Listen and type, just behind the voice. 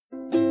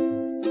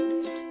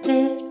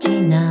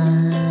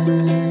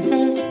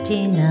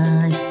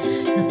59.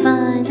 You'll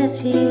find us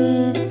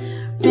here,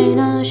 rain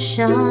or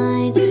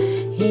shine.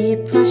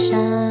 April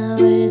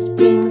showers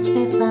brings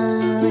me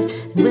flowers,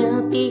 and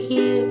we'll be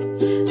here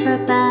for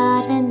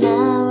about an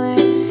hour.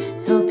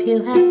 Hope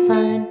you have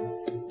fun,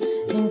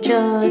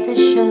 enjoy the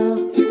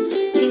show.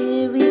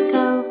 Here we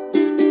go,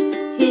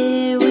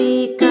 here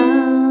we go.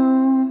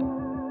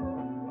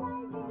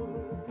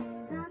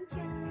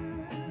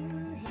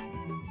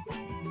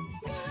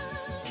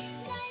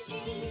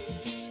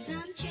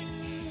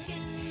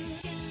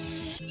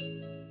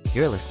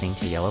 You're listening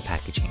to Yellow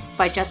Packaging,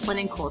 by Jesslyn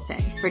and Colton.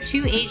 We're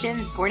two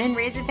Asians born and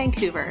raised in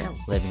Vancouver,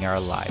 living our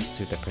lives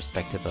through the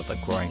perspective of a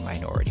growing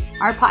minority.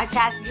 Our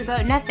podcast is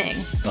about nothing,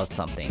 About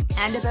something.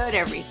 and about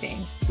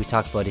everything, We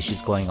talk about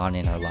issues going on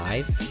in our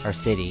lives, our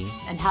city.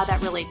 and how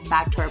that relates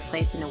back to our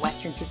place in a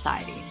Western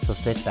society. So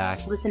sit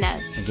back Listen up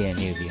and get a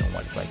new view on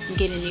what it's like and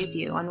get a new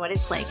view on what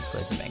it's like to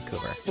live in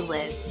Vancouver. to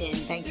live in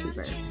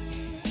Vancouver.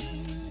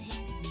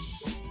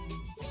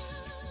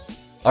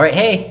 All right,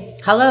 hey,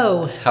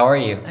 Hello, how are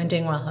you? I'm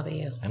doing well. How about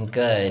you? I'm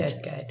good.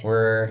 Good.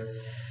 We're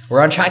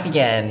on track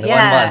again. 1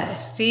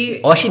 month. See,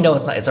 Well, actually, no,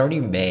 it's not. It's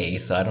already May,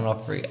 so I don't know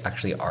if we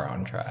actually are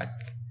on track.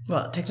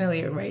 well,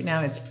 technically right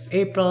now it's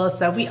April,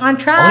 so we on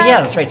track. Oh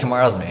yeah, that's right.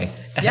 Tomorrow's May.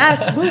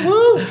 Yes, woo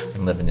woo.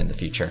 I'm living in the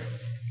future.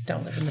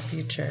 Don't live in the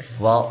future.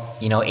 Well,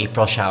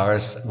 April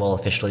showers will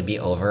officially be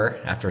over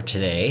after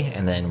today,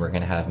 and then we're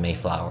going to have May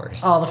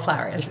flowers. All the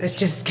flowers. It's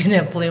just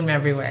gonna bloom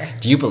everywhere.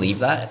 Do you believe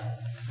that?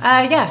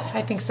 Yeah,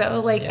 I think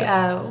so. Like,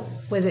 Yeah.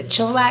 was it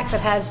Chilliwack that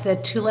has the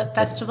Tulip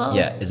Festival?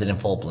 Yeah. Is it in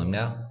full bloom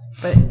now?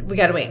 But we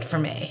gotta wait for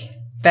May.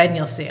 Then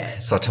you'll see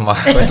it. So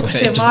tomorrow is when it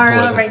just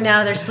Tomorrow, blooms. right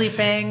now they're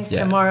sleeping.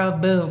 Yeah. Tomorrow,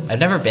 boom. I've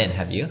never been.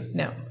 Have you?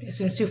 No, it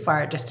seems too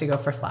far just to go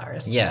for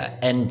flowers. Yeah.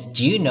 And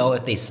do you know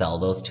if they sell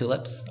those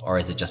tulips, or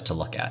is it just to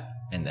look at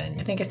and I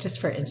then? think it's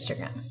just for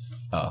Instagram.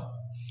 Oh,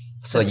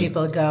 So you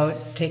people go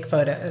take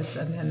photos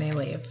and then they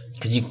leave.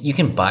 because you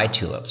can buy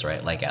tulips,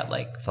 right? Like at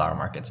flower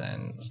markets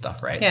and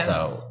stuff, right? Yeah. So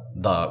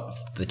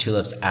the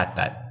tulips at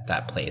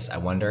that place, I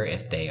wonder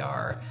if they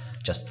are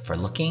just for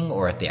looking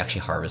or if they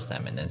actually harvest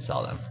them and then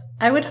sell them.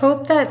 I would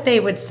hope that they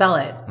would sell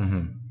it.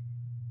 Mm-hmm.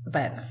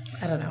 But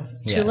I don't know.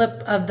 Yeah. Tulip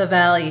of the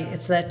Valley.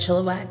 It's the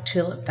Chilliwack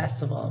Tulip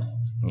Festival.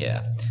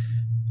 Yeah.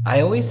 I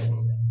always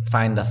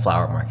find the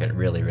flower market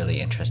really, really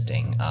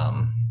interesting.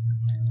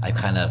 I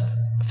kind of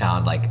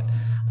found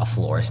a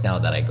florist now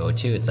that I go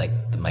to. It's like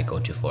my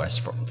go-to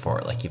florist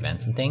for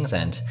events and things,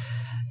 and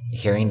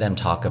hearing them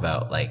talk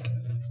about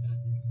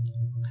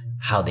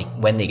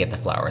when they get the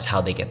flowers,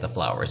 how they get the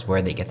flowers,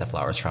 where they get the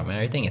flowers from, and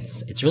everything.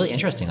 It's really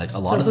interesting. Like a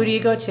lot So of who do you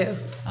go to?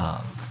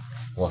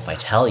 well, if I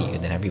tell you,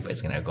 then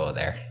everybody's gonna go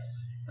there.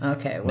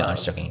 Okay, No, well, I'm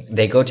just joking.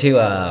 They go to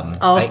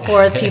all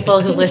four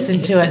people who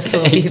listen to us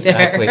will be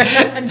Exactly.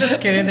 there. I'm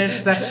just kidding.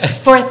 There's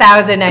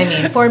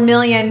 4,000, 4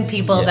 million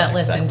people Yeah, that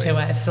listen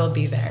exactly. to us will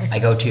be there. I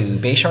go to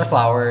Bayshore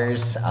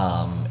Flowers.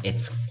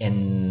 It's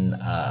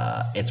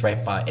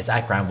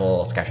at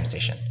Granville Skytrain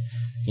Station.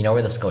 You know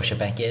where the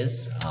Scotiabank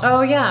is?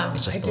 Oh, yeah.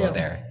 It's just I below do.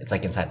 there. It's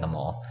inside the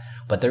mall.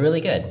 But they're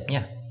really good.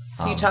 Yeah.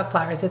 So you talk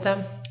flowers with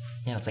them?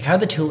 Yeah, it's how are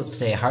the tulips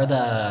today? How are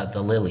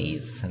the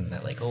lilies? And they're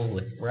like,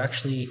 we're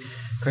actually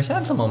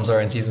chrysanthemums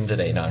are in season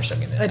today. No, I'm just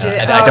joking. I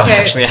don't okay.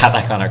 actually have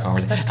that kind of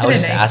conversation. I was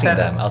just kinda nice, asking though.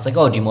 them. I was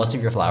like, do most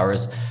of your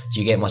flowers, do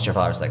you get most of your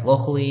flowers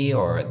locally?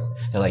 Or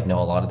they're like, no,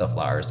 a lot of the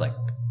flowers,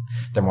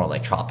 they're more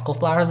tropical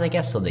flowers, I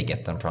guess. So they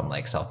get them from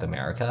South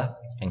America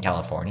and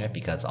California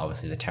because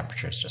obviously the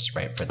temperature is just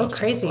right for those type of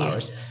crazy.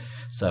 flowers.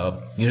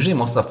 So usually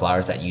most of the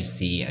flowers that you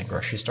see in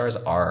grocery stores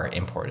are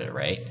imported,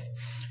 right?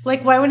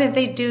 Why wouldn't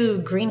they do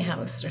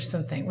greenhouse or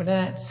something? Wouldn't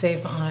that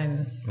save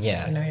on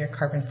Yeah. your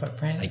carbon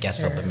footprint? I guess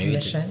so, or but maybe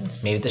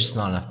emissions? there's just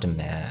not enough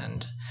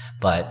demand.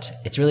 But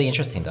it's really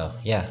interesting, though.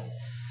 Yeah,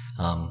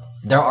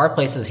 there are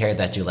places here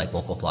that do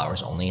local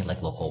flowers only,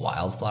 local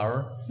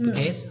wildflower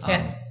bouquets.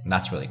 yeah. And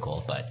that's really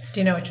cool. But Do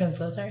you know which ones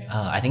those are?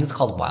 I think it's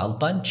called Wild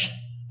Bunch.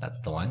 That's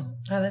the one.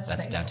 Oh, that's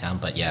That's nice. downtown.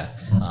 But yeah,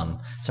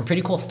 some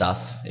pretty cool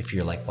stuff if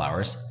you like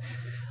flowers.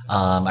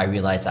 I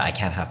realized that I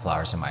can't have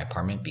flowers in my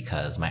apartment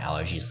because my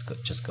allergies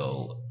just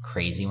go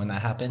crazy when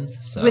that happens.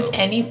 So With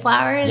any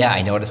flowers? Yeah,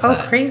 I noticed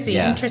that. Oh, crazy.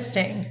 Yeah.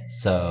 Interesting.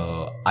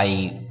 So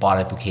I bought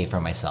a bouquet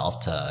for myself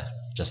to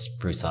just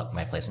spruce up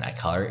my place and add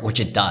color, which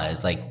it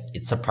does.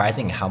 It's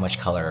surprising how much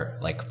color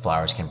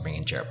flowers can bring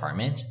into your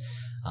apartment.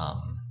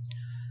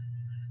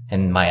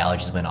 And my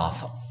allergies went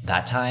off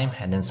that time,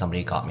 and then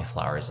somebody got me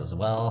flowers as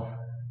well,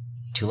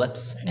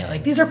 tulips.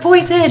 And These are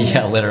poison.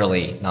 yeah,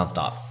 literally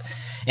nonstop.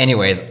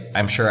 Anyways,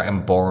 I'm sure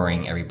I'm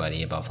boring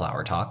everybody about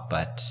flower talk,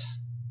 but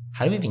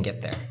how do we even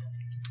get there?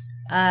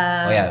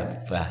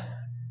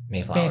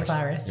 Mayflowers.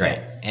 Mayflowers, Right.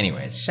 yeah.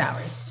 Anyways,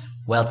 Showers.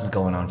 what else is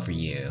going on for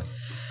you?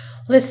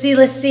 Let's see.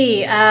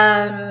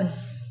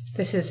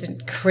 This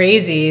isn't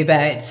crazy,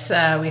 but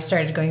we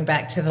started going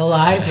back to the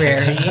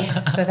library.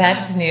 So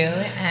that's new.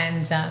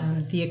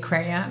 And the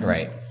aquarium.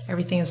 Right.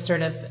 Everything's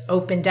sort of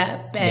opened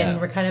up and Yeah.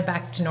 we're kind of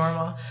back to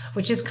normal,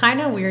 which is kind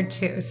of weird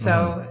too.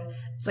 So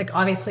it's like,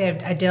 obviously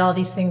I did all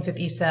these things with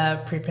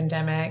Issa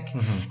pre-pandemic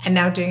and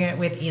now doing it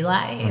with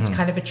Eli, it's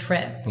kind of a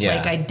trip. Yeah.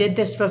 Like I did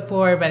this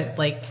before, but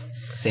like,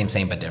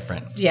 Same, but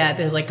different. yeah,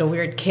 there's like a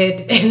weird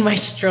kid in my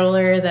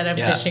stroller that I'm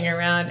Yeah. pushing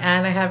around,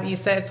 and I have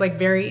Issa. It's like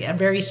a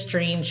very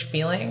strange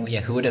feeling.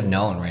 Yeah, who would have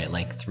known, right?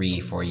 Like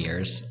 3-4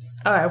 years,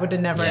 Oh, I would have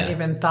never Yeah.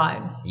 even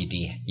thought.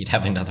 you'd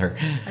have another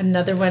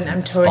Another one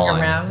I'm towing spawn.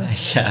 around,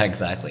 Yeah,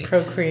 exactly.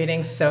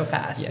 procreating so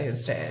fast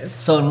these days.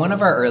 So in one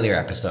of our earlier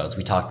episodes,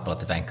 we talked about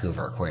the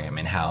Vancouver Aquarium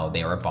and how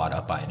they were bought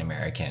up by an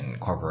American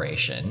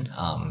corporation.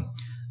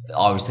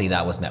 Obviously,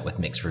 that was met with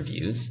mixed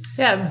reviews.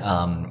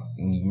 Yeah.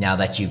 Now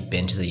that you've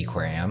been to the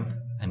aquarium,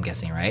 I'm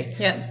guessing, right?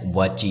 Yeah.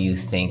 What do you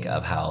think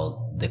of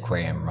how the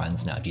aquarium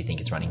runs now? Do you think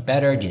it's running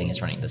better? Do you think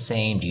it's running the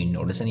same? Do you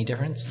notice any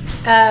difference?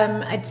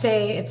 I'd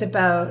say it's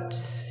about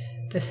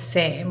the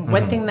same.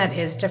 One thing that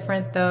is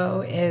different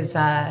though is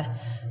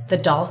the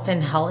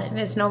dolphin Helen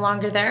is no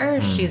longer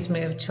there. She's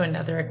moved to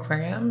another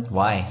aquarium.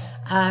 Why?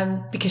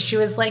 Because she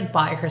was like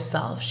by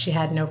herself. She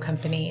had no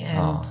company,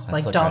 and that's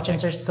like so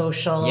dolphins tragic. are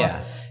social Yeah.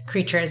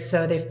 creatures.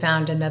 So they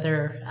found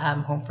another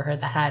home for her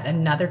that had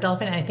another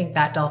dolphin. And I think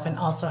that dolphin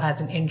also has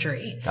an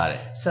injury. Got it.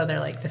 So they're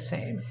like the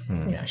same.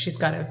 You know, she's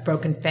got a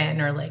broken fin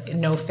or like a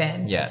no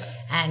fin. Yeah.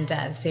 And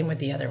same with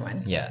the other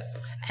one. Yeah.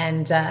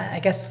 And I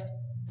guess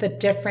the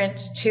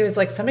difference too is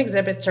like some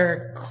exhibits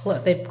are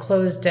they've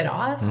closed it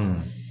off.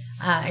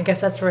 I guess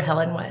that's where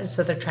Helen was.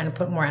 So they're trying to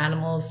put more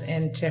animals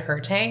into her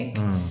tank.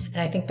 And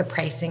I think the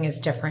pricing is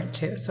different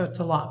too. So it's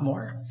a lot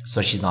more.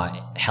 So she's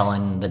not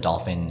Helen, the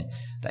dolphin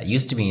that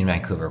used to be in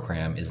Vancouver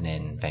Aquarium, isn't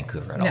in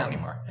Vancouver at all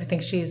anymore. I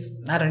think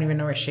I don't even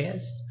know where she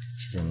is.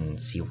 She's in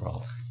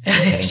SeaWorld.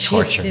 Getting She's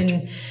tortured.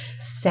 in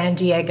San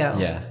Diego.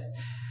 Yeah.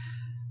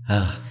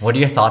 What are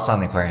your thoughts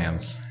on the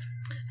aquariums?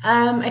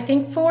 I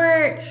think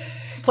for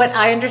what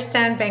I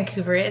understand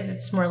Vancouver is,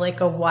 it's more like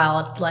a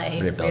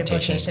wildlife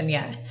rehabilitation.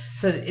 Yeah.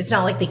 So it's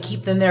not like they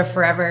keep them there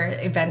forever.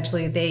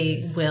 Eventually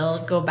they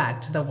will go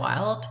back to the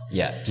wild.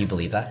 Yeah. Do you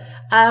believe that?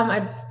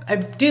 I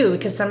do,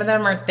 because some of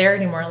them aren't there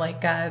anymore.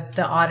 Like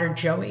the otter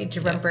Joey. Do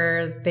you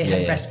remember they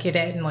had rescued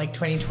it in like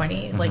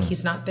 2020? Like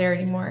he's not there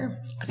anymore.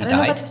 he I don't know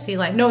died? about the sea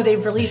lion. No, they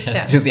released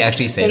him. Did they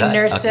actually say They that?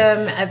 nursed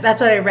Okay. him. That's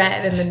what I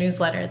read in the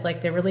newsletter.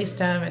 Like they released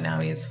him, and now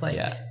he's like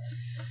Yeah.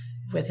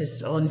 with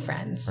his own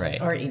friends,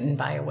 Right. or eaten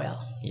by a whale.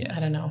 Yeah.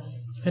 I don't know.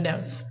 Who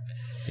knows?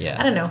 Yeah.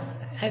 I don't know.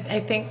 I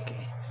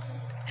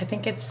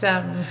think it's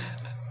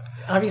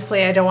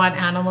obviously I don't want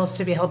animals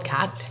to be held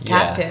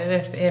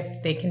captive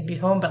if they can be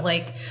home. But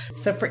like,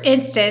 so for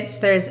instance,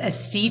 there's a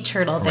sea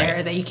turtle there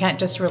Right. that you can't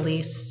just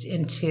release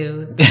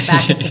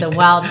back into the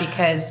wild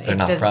because They're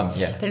not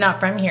they're not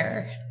from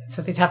here.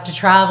 So they'd have to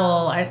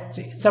travel.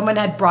 Someone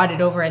had brought it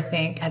over, I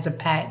think, as a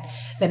pet.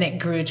 Then it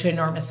grew to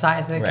enormous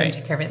size, and they couldn't Right.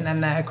 take care of it. And then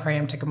the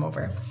aquarium took him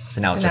over. So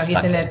now it's just he's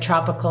stuck in there. a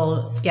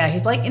tropical. Yeah,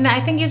 he's like, and I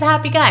think he's a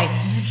happy guy.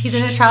 He's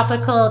in a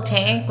tropical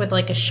tank with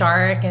like a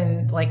shark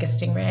and like a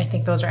stingray. I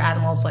think those are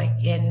animals like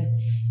in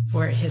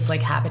where his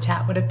like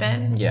habitat would have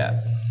been. Yeah.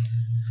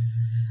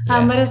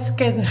 But it's a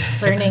good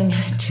learning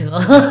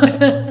tool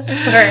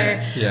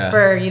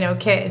for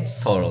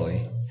kids.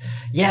 Totally.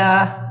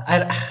 Yeah.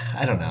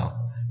 I don't know.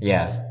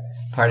 Yeah.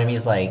 Part of me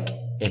is like,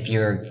 if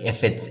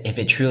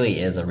it truly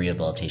is a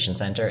rehabilitation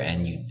center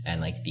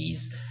and like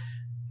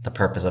the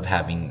purpose of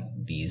having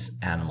these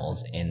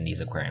animals in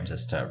these aquariums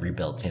is to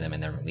rehabilitate them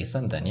and then release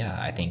them, then yeah,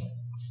 I think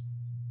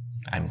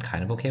I'm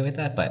kind of okay with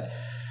that. But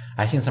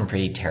I've seen some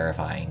pretty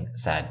terrifying,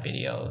 sad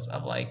videos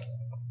of like,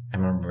 I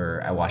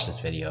remember I watched this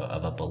video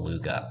of a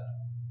beluga,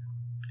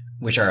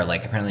 which are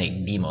like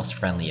apparently the most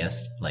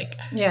friendliest like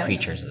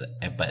creatures,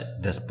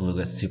 but this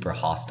beluga is super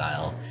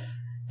hostile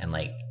and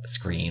like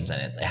screams,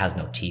 and it has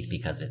no teeth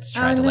because it's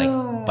trying to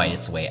like bite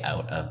its way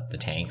out of the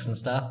tanks and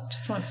stuff.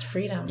 Just wants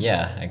freedom.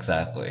 Yeah,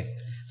 exactly.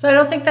 So I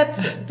don't think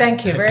that's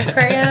Vancouver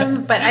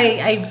Aquarium, but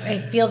I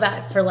feel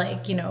that for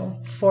like,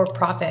 for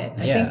profit.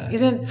 I think,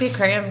 isn't the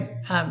aquarium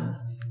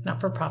not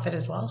for profit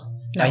as well?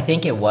 No. I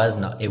think it was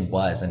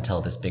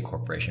until this big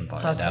corporation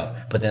bought it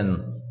out. But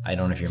then I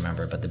don't know if you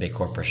remember, but the big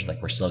corporation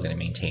like, we're still going to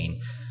maintain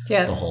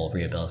the whole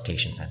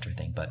rehabilitation center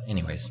thing. But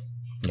anyways,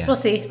 yeah. We'll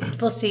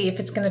see if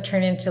it's going to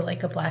turn into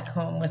like a Black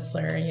Home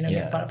Whistler,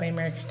 get bought by an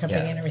American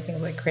company and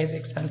everything's like crazy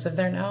expensive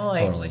there now. Like,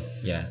 totally.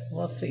 Yeah.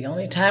 We'll see.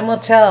 Only time will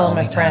tell,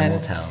 my friend. Time will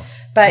tell.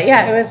 But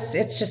yeah,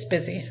 it's just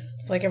busy.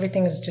 Like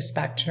everything is just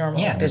back to normal.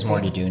 Yeah, there's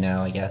more to do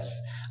now, I guess.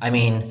 I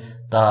mean,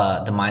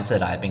 the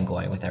mindset I've been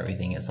going with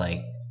everything is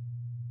like,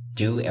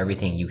 do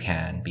everything you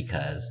can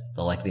because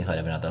the likelihood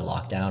of another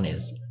lockdown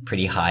is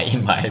pretty high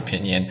in my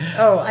opinion.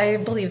 Oh, I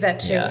believe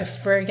that too. Yeah.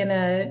 If we're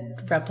gonna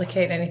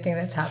replicate anything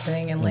that's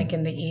happening in like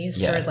in the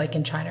East or like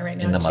in China right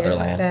now, in the too,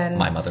 motherland, then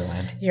my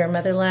motherland, your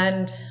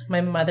motherland,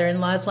 my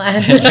mother-in-law's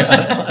land.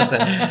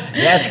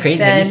 Yeah, it's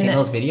crazy. Have you seen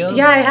those videos?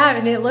 Yeah, I have,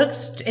 and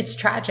it's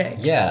tragic.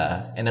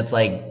 Yeah, and it's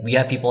like we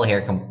have people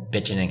here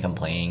bitching and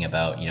complaining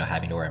about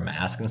having to wear a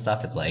mask and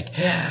stuff. It's like,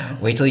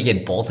 wait till you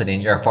get bolted in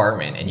your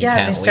apartment and you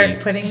can't they start leave.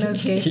 putting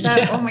those gates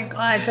up. Oh my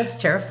gosh, that's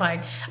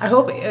terrifying. I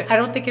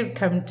don't think it would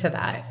come to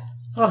that.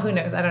 Well, who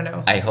knows? I don't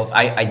know. I hope.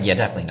 Yeah,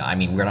 definitely not. I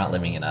mean, we're not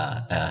living in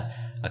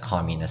a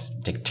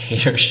communist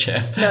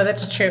dictatorship. No,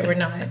 that's true. We're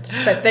not.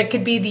 But there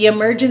could be the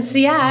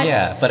Emergency Act.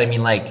 Yeah, but I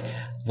mean, like,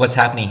 what's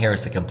happening here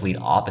is the complete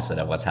opposite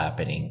of what's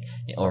happening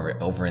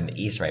over in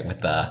the East, right?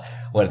 With the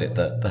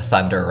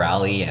Thunder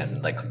Rally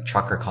and like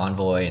trucker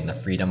convoy and the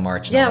Freedom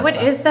March. And Yeah, all that what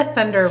stuff. is the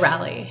Thunder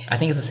Rally? I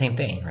think it's the same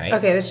thing, right?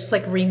 Okay, that's just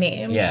like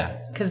renamed. Yeah.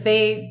 Because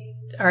they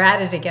are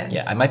at it again.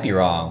 Yeah, I might be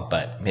wrong,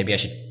 but maybe I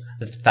should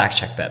fact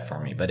check that for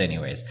me. But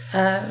anyways,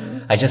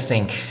 I just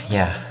think,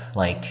 yeah,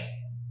 like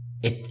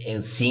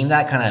it seeing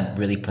that kind of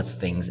really puts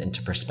things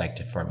into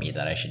perspective for me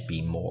that I should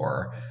be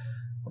more,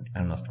 I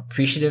don't know if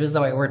appreciative is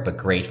the right word, but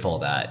grateful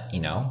that,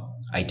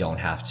 I don't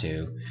have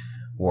to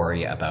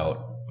worry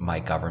about my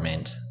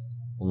government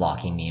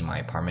locking me in my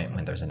apartment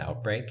when there's an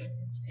outbreak,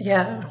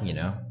 Yeah.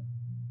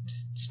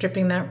 Just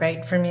stripping that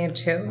right from you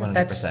too. 100%.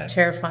 That's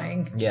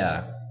terrifying.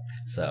 Yeah.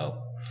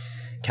 So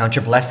count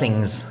your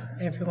blessings.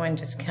 Everyone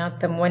just count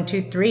them. 1,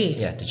 2, 3.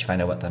 Yeah. Did you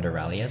find out what Thunder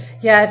Rally is?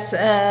 Yeah, it's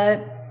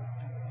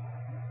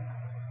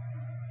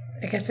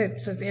I guess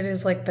it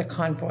is like the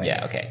convoy.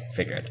 Yeah. Okay.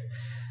 Figured.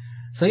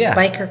 So yeah.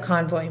 Biker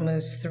convoy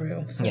moves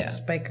through. So Yeah. it's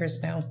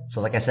bikers now.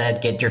 So like I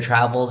said, get your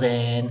travels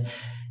in,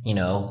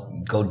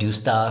 go do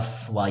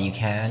stuff while you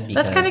can.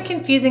 Because, That's kind of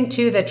confusing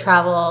too, the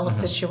travel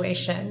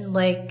situation.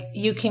 Like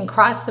you can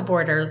cross the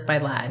border by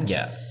land.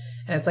 Yeah.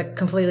 And it's like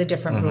completely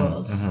different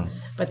rules.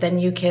 But then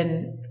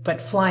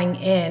but flying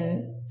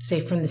in, say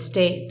from the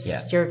States,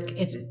 Yeah.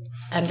 it's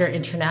under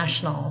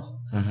international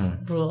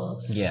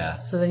rules. Yeah.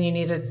 So then you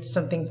need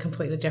something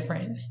completely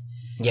different.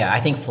 Yeah, I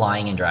think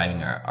flying and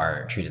driving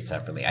are treated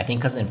separately. I think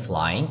because in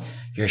flying,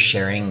 you're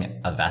sharing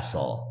a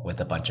vessel with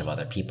a bunch of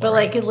other people. But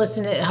right? like,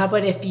 listen, how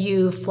about if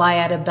you fly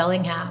out of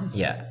Bellingham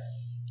Yeah.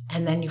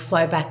 and then you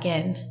fly back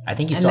in? I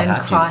think you and still then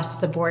have to. cross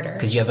the border.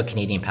 Because you have a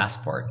Canadian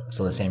passport,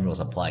 so the same rules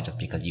apply just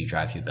because you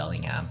drive through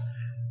Bellingham.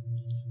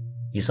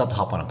 You still have to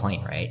hop on a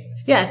plane, right?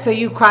 Yeah, so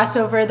you cross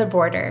over the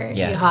border.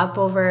 Yeah. You hop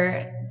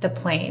over the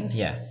plane.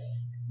 Yeah.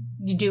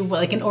 You do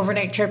like an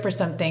overnight trip or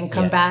something,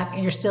 come Yeah. back,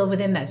 and you're still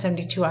within that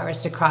 72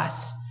 hours to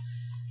cross.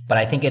 But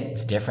I think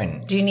it's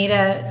different. Do you need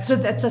so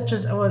that's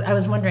just, I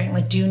was wondering,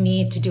 like, do you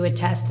need to do a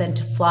test then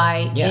to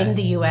fly Yeah. in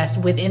the U.S.,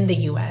 within the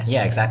U.S.?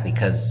 Yeah, exactly,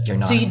 because you're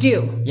not. So you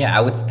do. Yeah,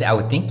 I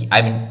would think.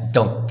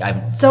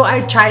 So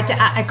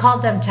I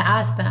called them to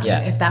ask them Yeah.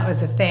 if that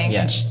was a thing.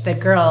 Yeah. And the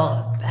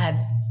girl at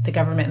the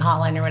government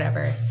hotline or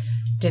whatever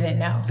didn't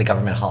know. The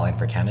government hotline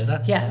for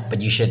Canada? Yeah. But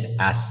you should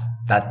ask,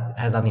 that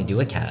has nothing to do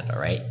with Canada,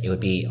 right? It would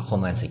be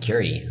Homeland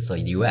Security. So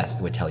the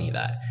US would tell you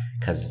that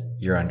because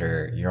you're on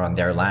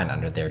their land,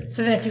 under their.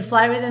 So then if you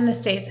fly within the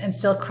States and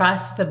still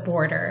cross the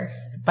border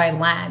by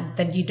land,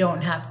 then you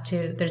don't have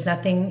to, there's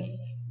nothing,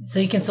 so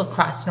you can still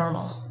cross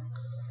normal.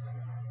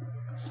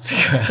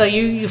 So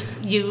you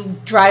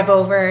drive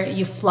over,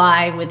 you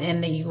fly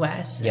within the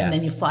U.S. Yeah. and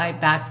then you fly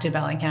back to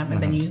Bellingham,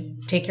 and then you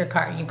take your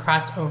car, you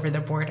cross over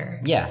the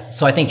border. Yeah.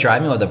 So I think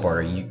driving over the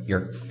border,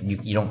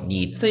 you don't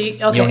need. So you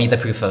don't need the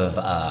proof of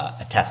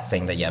a test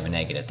saying that you have a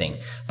negative thing.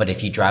 But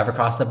if you drive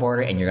across the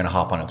border and you're going to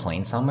hop on a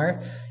plane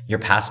somewhere, your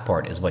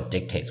passport is what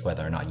dictates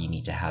whether or not you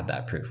need to have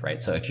that proof, right?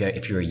 So if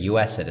you're a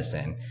U.S.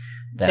 citizen,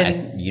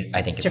 then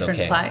I think it's different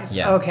okay. applies.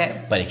 Yeah.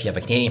 Okay. But if you have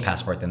a Canadian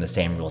passport, then the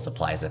same rules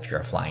apply as if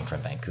you're flying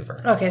from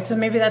Vancouver. Okay, so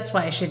maybe that's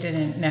why she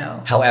didn't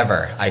know.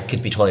 However, I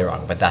could be totally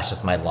wrong, but that's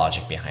just my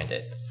logic behind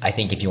it. I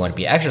think if you want to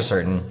be extra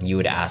certain, you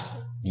would ask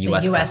the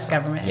U.S. U.S.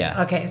 government.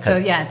 Yeah. Okay, so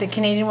yeah, the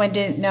Canadian one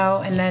didn't know,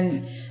 and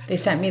then they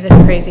sent me this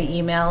crazy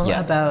email Yeah.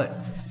 about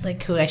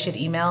like who I should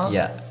email.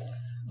 Yeah.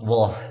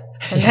 Well.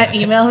 And that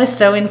email was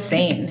so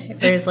insane.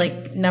 There's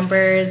like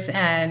numbers,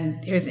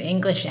 and it was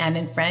English and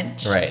in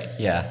French. Right.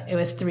 Yeah. It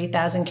was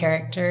 3,000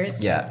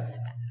 characters. Yeah.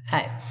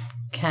 At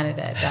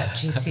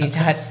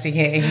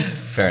canada.gc.ca.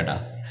 Fair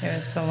enough. It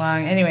was so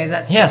long. Anyways,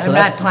 I'm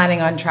not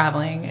planning on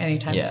traveling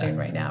anytime soon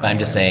right now. But I'm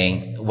just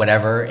saying,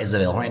 whatever is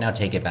available right now,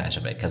 take advantage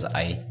of it, because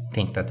I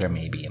think that there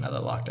may be another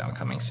lockdown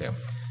coming soon.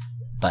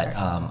 But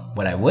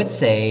what I would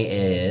say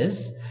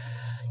is,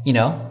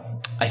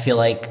 I feel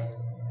like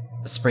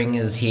spring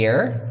is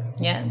here.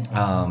 Yeah.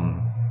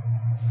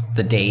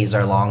 The days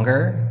are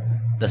longer.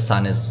 The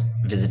sun is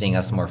visiting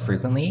us more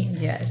frequently.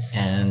 Yes.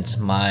 And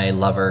my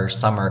lover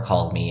Summer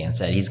called me and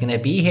said he's going to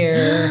be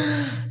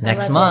here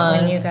next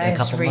month. When you in a guys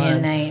couple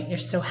reunite, months. you're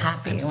so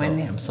happy I'm so when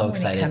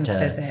excited he comes to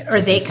visit. to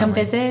Or see they come Summer.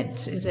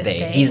 visit. Is it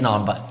they? He's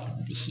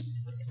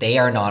they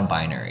are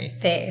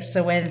non-binary.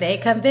 So when they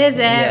come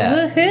visit,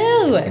 Yeah.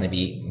 woohoo! It's going to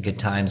be good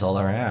times all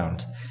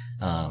around.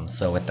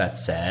 So with that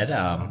said,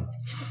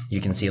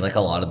 you can see like a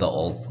lot of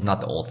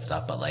not the old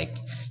stuff, but like,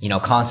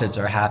 concerts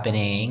are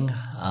happening.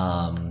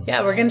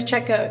 Yeah, we're going to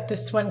check out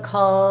this one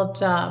called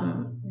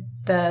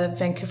the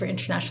Vancouver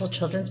International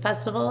Children's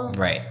Festival.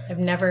 Right. I've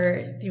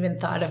never even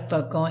thought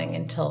about going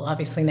until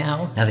obviously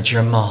now. Now that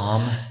you're a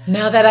mom.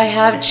 Now that I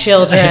have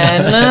children.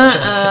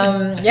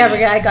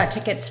 I got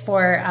tickets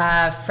for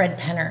Fred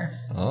Penner.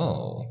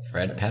 Oh.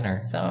 Fred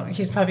Penner. So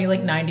he's probably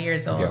like 90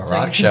 years old. Be a so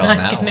rock he's show on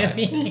not that going to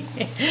be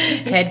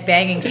head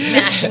banging,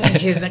 smashing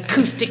his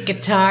acoustic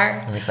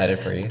guitar. I'm excited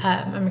for you.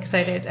 I'm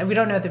excited. We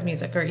don't know the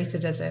music, or Issa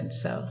doesn't,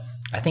 so.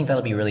 I think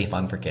that'll be really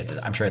fun for kids.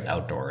 I'm sure it's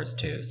outdoors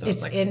too. So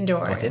It's like,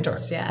 indoors. Oh, it's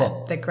indoors. Yeah.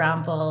 Cool. The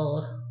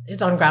Granville.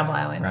 It's on Granville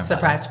Island. Granville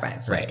Surprise,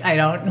 Island. surprise. Right. Like, I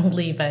don't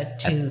leave a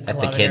 2 at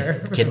the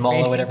kilometer kid mall or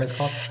radius. whatever it's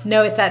called.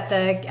 No, it's at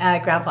the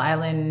Granville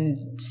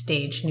Island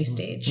stage, new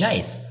stage.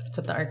 Nice. It's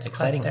at the Arts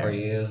Exciting Club there. for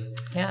you.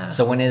 Yeah.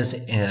 So when is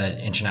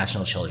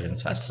International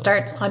Children's Festival?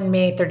 Starts on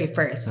May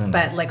 31st,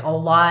 but like a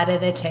lot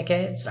of the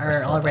tickets are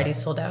sold already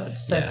sold out.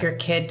 So Yeah. if your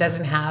kid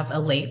doesn't have a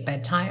late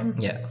bedtime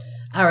Yeah.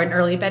 or an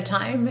early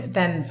bedtime,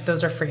 then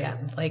those are free up.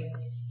 Like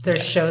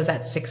there's shows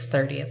at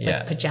 6:30. It's Yeah.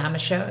 like pajama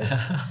shows. So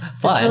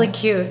it's Fun. really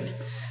cute.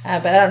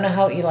 But I don't know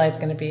how Eli's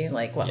going to be,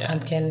 like what Yeah.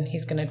 pumpkin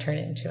he's going to turn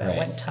it into at Right.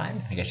 what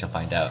time. I guess you'll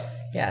find out.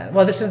 Yeah.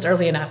 Well, this one's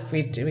early enough.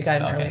 We got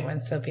an Okay. early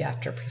one, so it'll be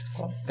after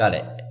preschool. Got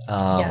it.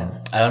 Yeah.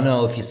 I don't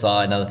know if you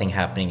saw another thing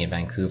happening in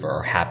Vancouver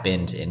or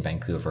happened in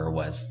Vancouver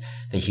was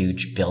the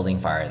huge building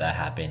fire that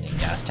happened in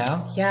Gastown. I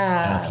don't know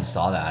Yeah. if you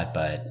saw that,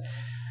 but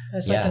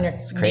It's yeah, like in your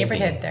it's crazy.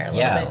 neighborhood there a little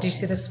Yeah. bit. Did you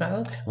see the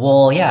smoke?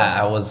 well,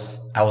 yeah, I was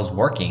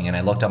working and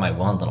I looked out my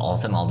window and all of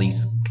a sudden all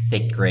these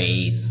thick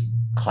gray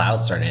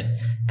clouds started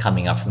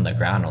coming up from the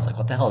ground. I was like,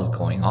 what the hell is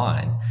going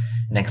on?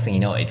 Next thing you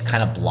know, it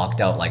kind of blocked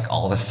out like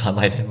all the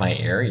sunlight in my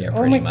area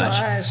pretty much.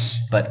 Gosh.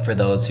 But for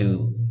those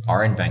who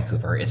are in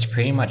Vancouver, it's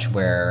pretty much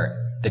where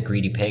the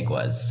Greedy Pig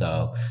was.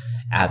 So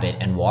Abbott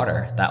and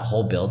Water, that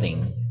whole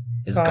building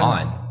is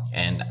gone.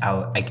 And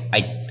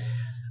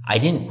I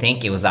didn't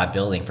think it was that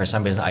building. For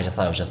some reason, I just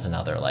thought it was just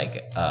another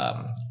like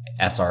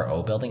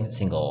SRO building,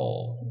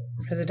 single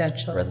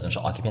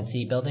Residential.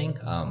 occupancy building.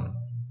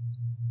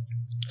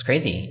 It's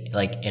crazy.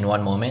 Like in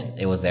one moment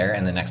it was there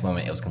and the next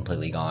moment it was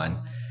completely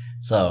gone.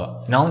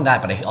 So not only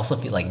that, but I also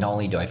feel like not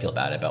only do I feel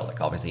bad about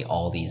like obviously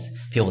all these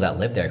people that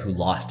live there who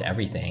lost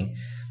everything,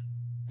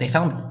 they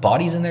found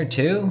bodies in there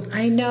too.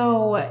 I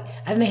know.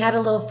 And they had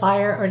a little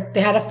fire, or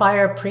they had a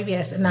fire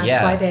previous, and that's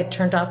Yeah. why they had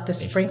turned off the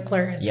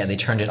sprinklers. Yeah, they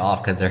turned it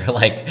off because they're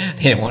like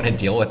they didn't want to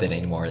deal with it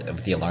anymore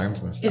with the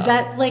alarms and stuff. Is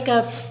that like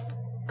a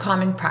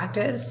common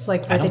practice,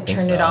 like where I they don't think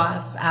turn so. it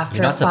off after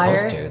You're not a fire?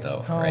 supposed to,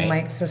 though, Oh, right?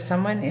 Mike. So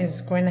someone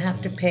is going to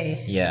have to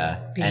pay. Yeah,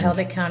 Be and held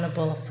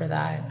accountable for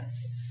that.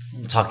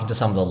 talking to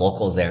some of the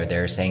locals there,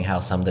 they're saying how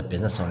some of the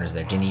business owners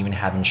there didn't even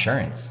have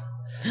insurance.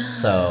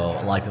 So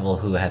a lot of people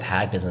who have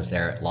had business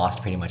there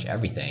lost pretty much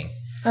everything.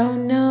 Oh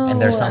no.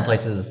 And there's some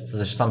places,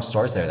 there's some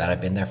stores there that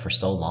have been there for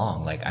so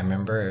long. Like I don't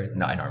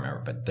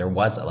remember, but there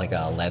was like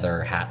a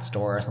leather hat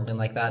store or something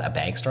like that, a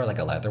bag store, like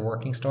a leather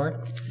working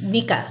store.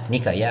 Nika.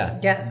 Nika, yeah.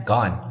 Yeah.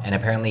 Gone. And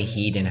apparently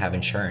he didn't have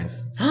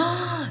insurance.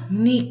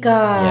 Nika.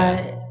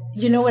 Yeah.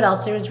 You know what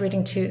else I was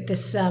reading too?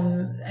 This,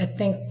 I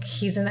think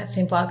he's in that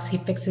same blogs. He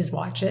fixes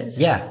watches.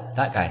 Yeah,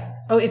 that guy.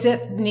 Oh, is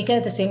it Nika,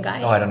 the same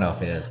guy? Oh, I don't know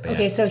if it is, but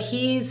Okay, so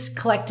he's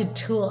collected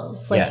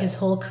tools like Yeah. his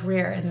whole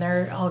career, and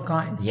they're all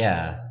gone.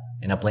 yeah.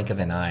 In a blink of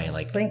an eye,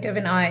 like Blink of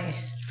an eye.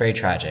 it's very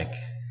tragic.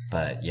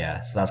 But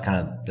yeah, so that's kind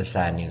of the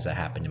sad news that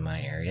happened in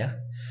my area.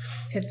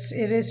 It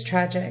is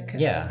tragic.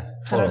 Yeah,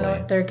 I totally. don't know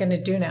what they're going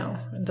to do now.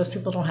 Those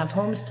people don't have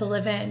homes to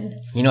live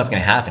in. You know what's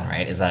going to happen,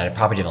 right? Is that a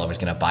property developer is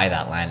going to buy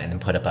that land and then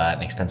put up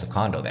an expensive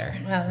condo there,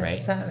 Well, right?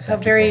 that's how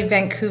very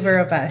Vancouver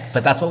of us.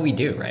 But that's what we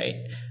do, right?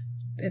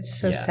 It's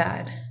so Yeah.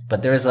 sad.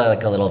 But there's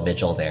like a little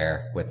vigil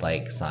there with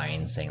like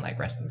signs saying like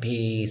rest in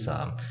peace.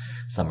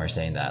 Some are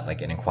saying that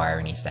like an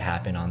inquiry needs to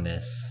happen on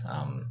this,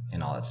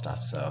 and all that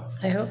stuff. So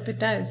I hope it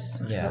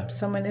does. Yeah. I hope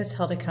someone is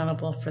held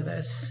accountable for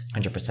this.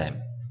 100%.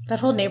 That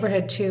whole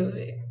neighborhood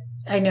too.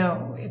 I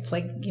know it's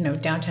like,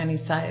 downtown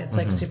east side. It's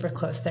like Mm-hmm. super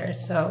close there.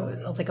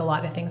 So like a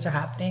lot of things are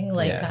happening.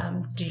 Like,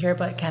 Yeah. did you hear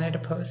about Canada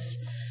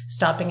Post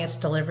stopping its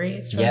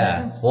deliveries? From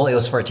Yeah. there? Well, it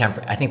was for a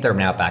temporary. I think they're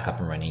now back up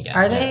and running again.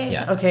 Are Yeah, they?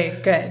 Yeah. Okay,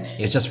 good.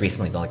 It was just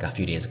recently, like a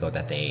few days ago,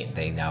 that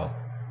they now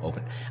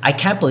open. I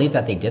can't believe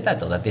that they did that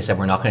though. That they said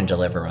we're not going to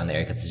deliver around the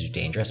area because it's too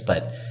dangerous.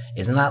 But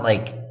isn't that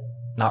like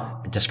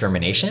not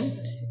discrimination?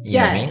 You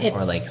know what I mean?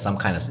 Or like some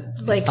kind of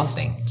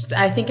something.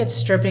 I think it's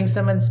stripping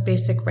someone's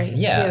basic right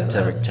Yeah,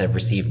 too. to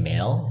receive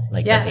mail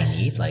like Yeah. that they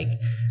need. Like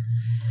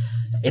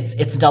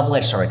it's a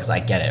double-edged sword because I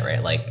get it,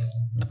 right? Like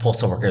the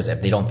postal workers,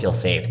 if they don't feel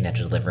safe and they have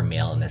to deliver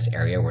mail in this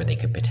area where they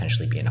could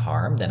potentially be in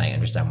harm, then I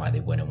understand why they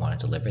wouldn't want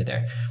to deliver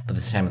there. But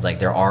this time it's like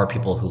there are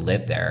people who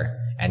live there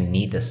and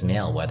need this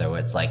mail, whether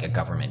it's like a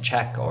government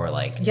check or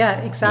like Yeah,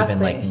 exactly.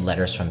 even like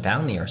letters from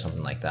family or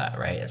something like that,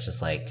 right? It's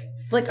just like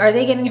Like, are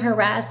they getting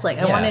harassed? Like,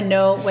 I Yeah. want to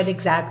know what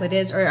exactly it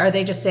is. Or are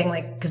they just saying,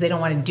 like, because they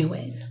don't want to do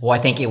it? well, I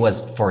think it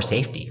was for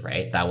safety,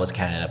 right? That was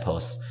Canada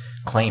Post's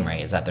claim, right?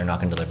 Is that they're not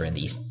going to deliver in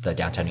the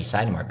downtown east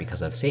side anymore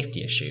because of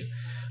safety issue.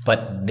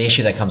 But the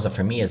issue that comes up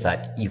for me is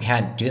that you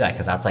can't do that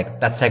because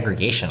that's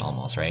segregation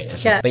almost, right?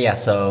 It's Yeah. just, but yeah,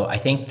 so I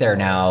think they're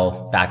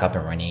now back up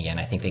and running again.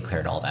 I think they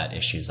cleared all the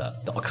issues up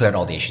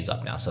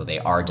now. So they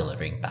are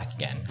delivering back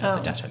again at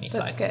the downtown east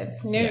That's side.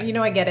 good.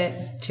 Yeah. I get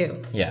it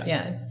too. Yeah.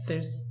 Yeah.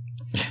 There's,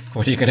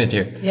 What are you going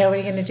to do? yeah, what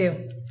are you going to do?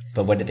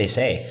 But what did they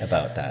say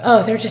about that?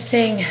 Oh, they're just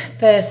saying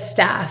the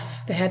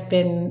staff, they had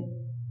been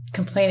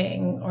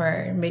complaining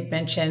or made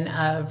mention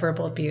of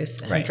verbal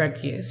abuse and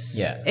drug use.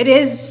 Yeah. It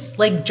is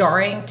like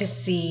jarring to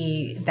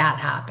see that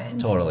happen.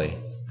 Totally.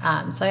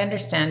 So I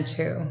understand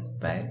too,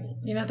 but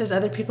you know, there's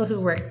other people who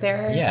work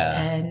there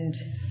and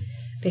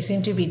they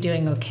seem to be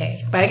doing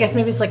okay. But I guess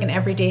maybe it's like an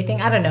everyday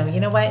thing. I don't know. You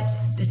know what?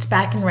 It's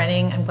back and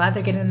running. I'm glad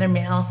they're getting their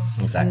mail.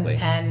 Exactly.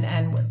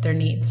 And what their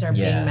needs are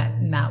being met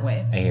in that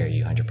way. I hear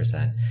you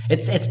 100%.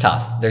 It's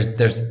tough.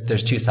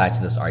 There's two sides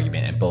to this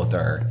argument, and both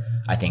are,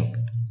 I think,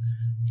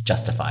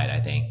 justified,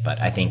 I think.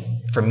 But I think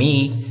for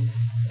me,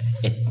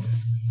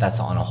 that's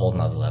on a whole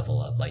nother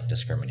level of like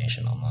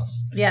discrimination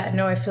almost. Yeah,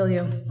 no, I feel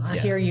you. I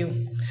hear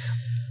you.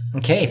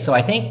 Okay, so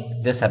I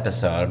think this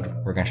episode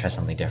we're gonna try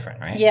something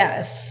different, right?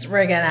 Yes,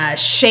 we're gonna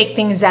shake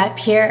things up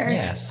here.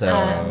 Yeah,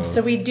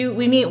 so we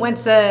meet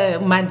once a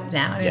month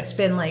now, and Yes. it's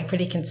been like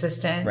pretty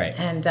consistent. Right.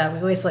 And we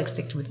always like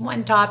stick with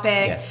one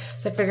topic. Yes.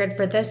 So I figured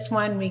for this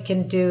one we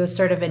can do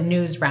sort of a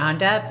news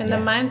roundup in the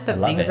month of I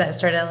love things it. that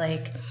sort of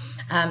like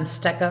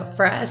stuck out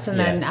for us, and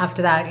then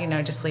after that, you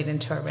know, just lead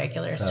into our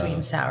regular sweet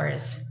and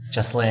sours.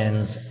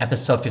 Jocelyn's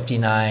episode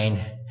 59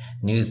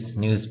 news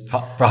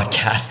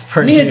broadcast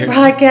for News you.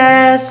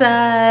 broadcast,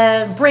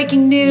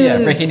 breaking news.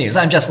 Yeah, breaking news.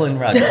 I'm Jocelyn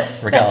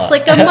Regala. That's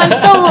like a month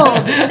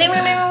old.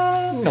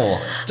 No,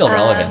 still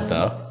relevant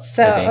though.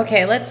 So, I think.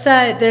 okay, let's,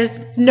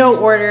 there's no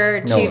order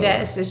to No order.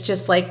 this. It's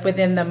just like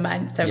within the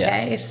month,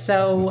 okay?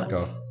 So Let's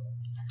go.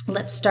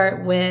 let's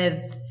start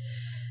with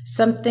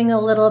something a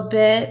little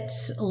bit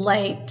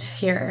light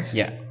here.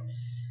 Yeah.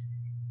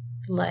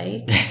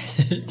 Like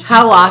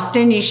how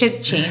often you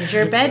should change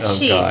your bed Oh,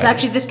 sheets. God.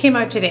 Actually, this came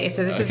out today,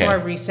 so this is Okay. more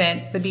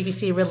recent. The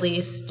BBC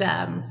released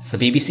So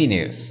BBC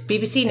News.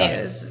 BBC Got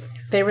News.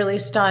 They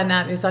released on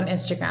it was on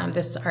Instagram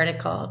this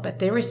article, but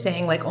they were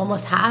saying like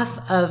almost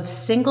half of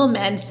single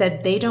men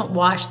said they don't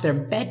wash their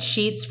bed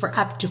sheets for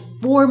up to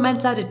 4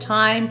 months at a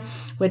time,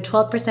 with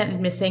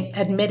 12%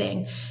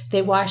 admitting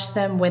they wash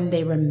them when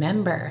they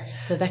remember.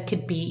 So that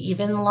could be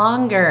even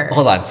longer.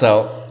 Hold on.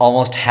 So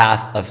almost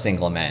half of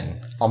single men.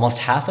 Almost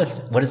half of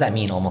what does that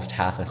mean? Almost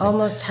half of single.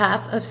 Almost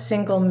half of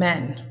single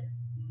men.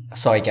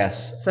 So I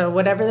guess So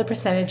whatever the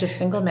percentage of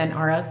single men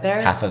are out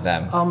there, half of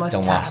them Almost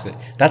don't half. wash it.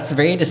 That's a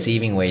very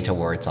deceiving way to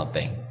word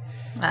something.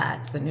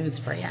 it's the news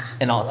for you.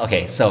 And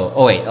okay, so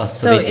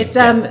So they- it's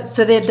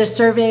so the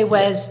survey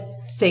was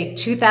say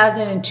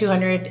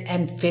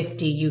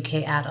 2,250 UK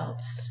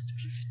adults.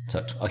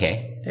 so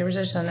okay. There was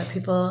just shown that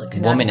people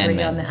could not Women and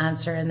agree on men. the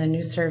answer in the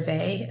new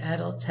survey.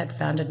 Adults had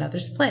found another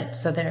split.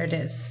 So there it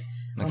is.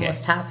 Okay.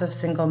 Almost half of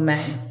single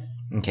men.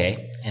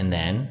 Okay. And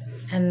then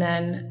And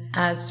then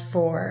as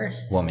for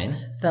woman.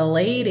 the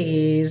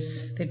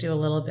ladies, they do a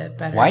little bit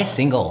better. Why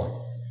single?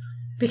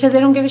 Because they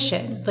don't give a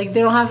shit. Like, they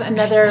don't have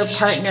another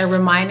partner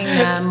reminding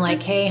them,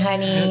 like, hey,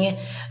 honey,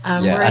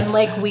 we're Yes. in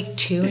like week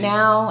 2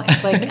 now.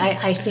 It's like,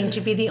 I seem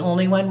to be the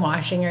only one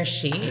washing our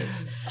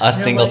sheets. Us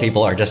You're single like,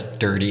 people are just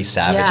dirty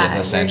savages, Yeah,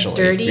 you're essentially.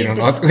 dirty, we don't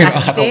know how to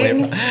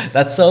disgusting. live.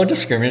 That's so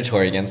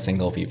discriminatory against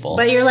single people.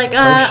 But you're like,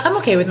 I'm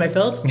okay with my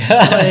filth.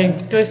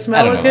 Like, do I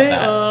smell I don't know okay?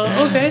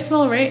 about Okay, I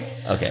smell right.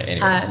 okay,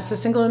 anyways. So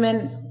single women,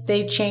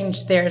 they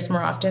change theirs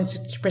more often,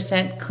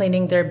 60%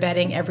 cleaning their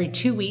bedding every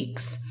 2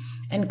 weeks,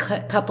 and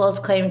couples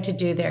claim to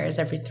do theirs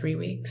every 3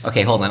 weeks.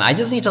 Okay, hold on. I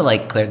just need to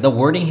clear the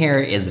wording here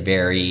is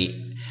very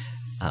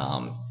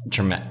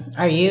dramatic.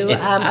 Are you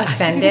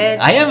offended?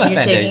 I am offended.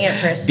 You're taking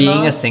it personal?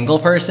 Being a single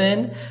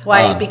person.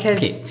 Why? Because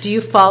okay. do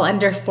you fall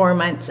under 4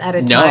 months at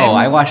a No, time?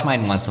 I wash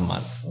mine once a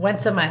month.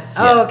 Once a month.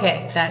 Oh,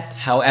 okay.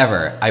 That's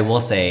However, I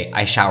will say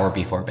I shower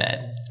before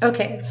bed.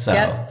 okay. So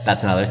Yep.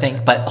 that's another thing.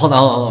 But hold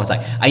on one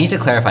second. I need to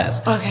clarify this.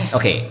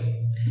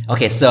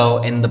 Okay,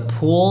 so in the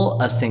pool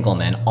of single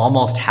men,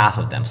 almost half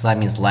of them, so that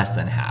means less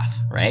than half,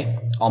 right?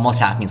 Almost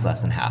half means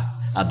less than half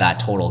of that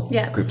total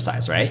group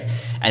size, right?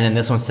 And then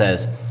this one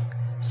says,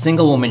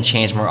 single women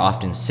change more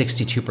often,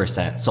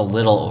 62%, so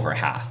little over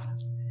half,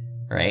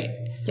 right?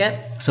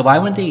 Yep. So why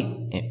wouldn't they,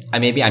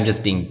 maybe I'm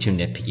just being too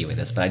nitpicky with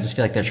this, but I just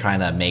feel like they're trying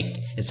to make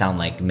it sound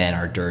like men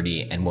are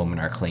dirty and women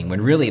are clean,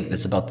 when really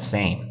it's about the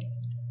same.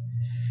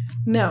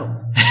 No.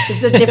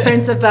 There's a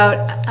difference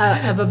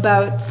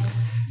about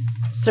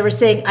so we're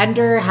saying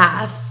under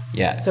half.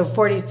 Yeah. So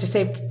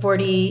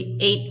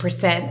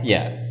 48%.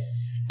 Yeah.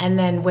 And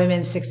then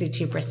women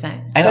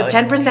 62%. I So know.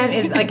 10%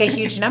 is like a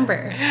huge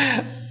number.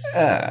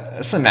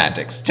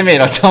 Semantics.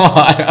 Tomato.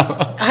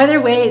 Either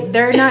way,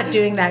 they're not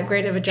doing that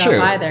great of a job True.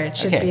 either. It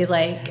should Okay. be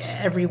like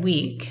every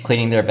week.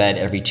 Cleaning their bed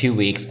every 2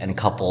 weeks and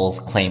couples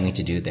claiming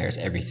to do theirs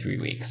every 3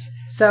 weeks.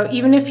 So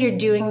even if you're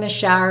doing the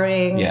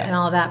showering Yeah. and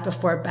all that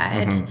before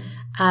bed,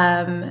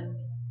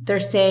 they're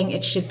saying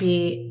it should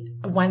be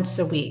once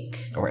a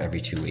week. Or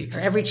every 2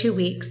 weeks. Every 2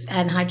 weeks,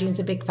 and hygiene's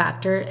a big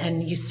factor,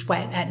 and you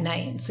sweat at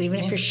night. So even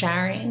if you're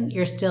showering,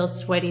 you're still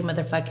sweaty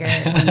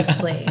motherfucker when you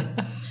sleep.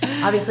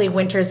 Obviously,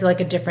 winter's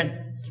like a different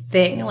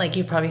thing. Like,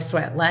 you probably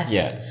sweat less.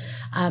 Yeah.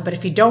 But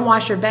if you don't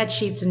wash your bed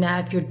sheets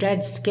enough, your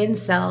dead skin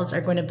cells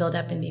are going to build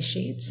up in these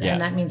sheets. Yeah.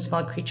 And that means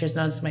small creatures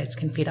known as mites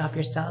can feed off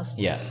your cells.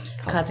 Yeah.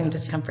 Causing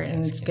discomfort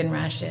and skin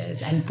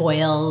rashes and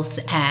boils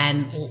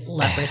and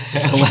leprosy.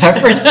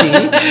 Leprosy?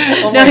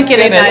 Oh No, my I'm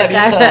kidding.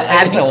 goodness,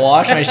 I need to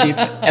wash my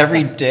sheets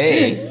every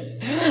day.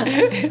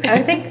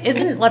 I think,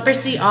 isn't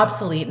leprosy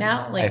obsolete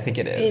now? Like, I think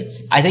it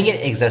is. I think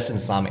it exists in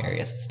some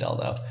areas still,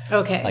 though.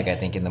 Okay. Like, I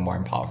think in the more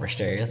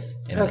impoverished areas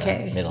in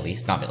Okay. the Middle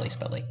East. Not Middle East,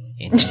 but like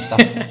Indian stuff.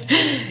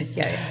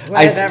 Yeah.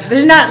 Whatever.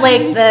 There's not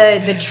like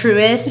the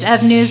truest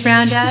of news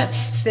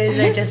roundups. These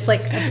are just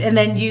like, and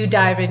then you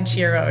dive into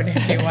your own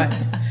if you want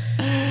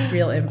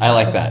real info. I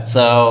like that.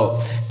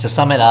 So to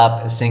sum it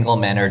up, single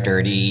men are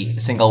dirty,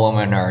 single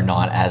women are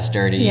not as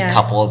dirty, Yeah.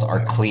 couples are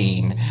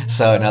clean.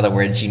 So in other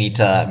words, you need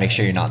to make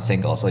sure you're not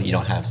single so you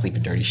don't have sleep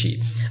in dirty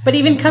sheets. But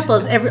even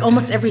couples,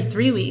 almost every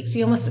 3 weeks,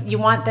 you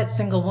want that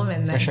single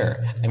woman then. For sure.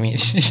 I mean,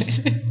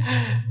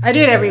 I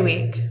do it every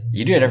week.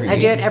 you do it every week. I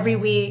do it every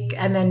week,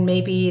 and then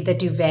maybe the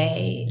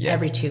duvet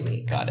every 2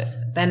 weeks. Got it.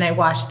 Then I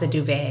wash the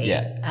duvet.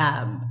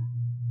 Yeah.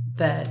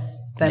 The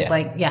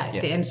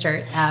the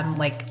insert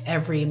like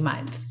every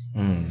month.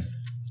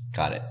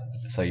 Got it.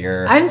 So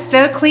you're I'm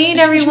so clean,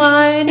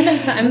 everyone.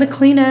 I'm the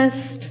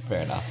cleanest.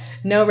 fair enough.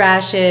 No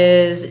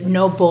rashes,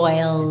 no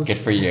boils. Good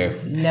for you.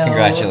 No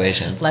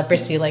Congratulations.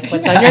 leprosy like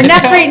what's on your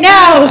neck right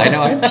now. I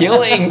know, I'm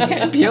peeling.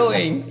 I'm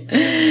peeling.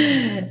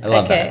 I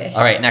love Okay. that.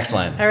 All right, next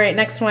one. All right,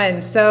 next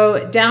one.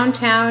 So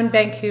downtown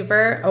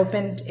Vancouver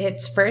opened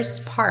its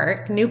first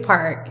new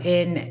park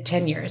in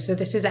 10 years. So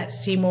this is at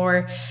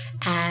Seymour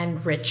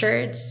and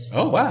Richards.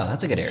 Oh, wow.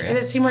 That's a good area.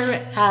 Is it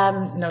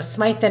Seymour? No,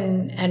 Smythe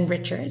and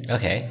Richards.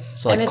 Okay.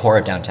 So And like it's- core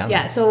of downtown.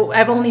 Yeah, so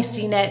I've only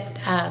seen it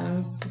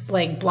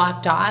like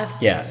blocked off.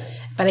 Yeah.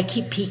 But I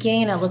keep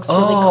peeking and it looks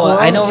really cool. Oh,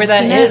 I know where You've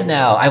that seen is it?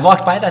 now. I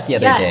walked by that the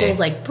other Yeah, day. there's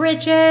like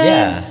bridges,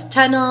 Yeah.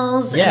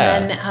 tunnels, Yeah.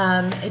 and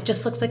then it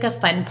just looks like a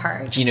fun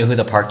park. Do you know who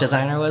the park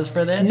designer was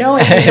for this? No, I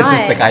do Is this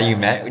not. the guy you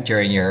met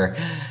during your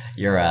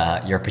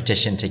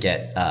petition to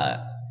get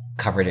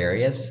covered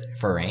areas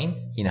for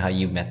rain? You know how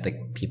you met the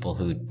people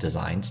who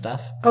design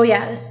stuff? Oh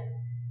yeah,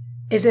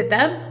 is it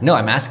them? No,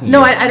 I'm asking No,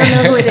 you. I don't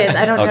know who it is.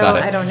 I don't Oh, know. got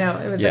it. I don't know.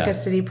 It was like Yeah. a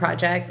city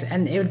project,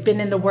 and it had been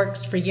in the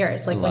works for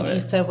years. Like when Love it.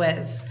 Issa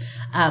was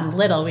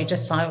little, we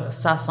just saw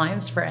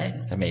signs for it.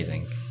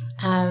 Amazing.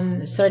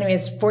 So,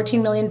 anyways,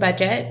 14 million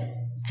budget,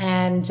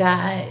 and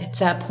it's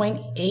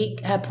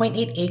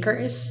 0.8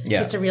 acres.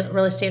 Yeah. Piece of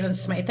real estate on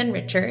Smythe and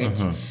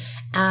Richards,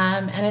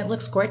 and it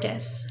looks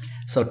gorgeous.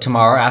 So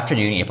tomorrow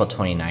afternoon, April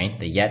 29th,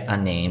 the yet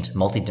unnamed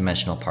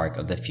multi-dimensional park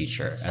of the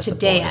future, as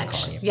Today, the board is calling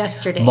actually, it.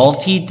 yesterday.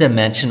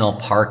 Multi-dimensional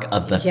park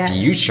of the Yes.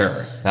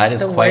 future. That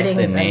is The quite wording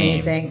the is name.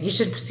 amazing. You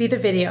should see the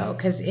video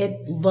because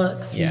it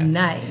looks Yeah.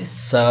 nice.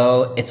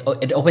 So it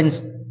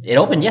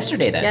opened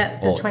yesterday then. Yeah,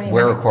 the 29th.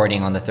 We're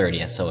recording on the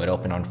 30th, so it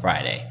opened on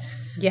Friday.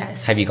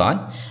 Yes. Have you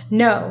gone?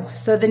 No.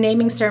 So the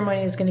naming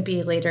ceremony is going to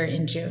be later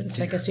in June.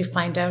 So I guess we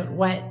find out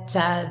what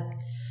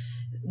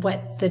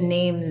the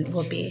name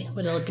will be,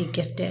 what it'll be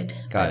gifted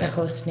by Got the it.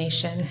 host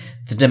nation.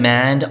 The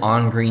demand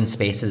on green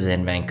spaces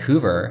in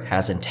Vancouver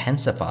has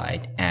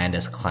intensified, and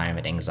as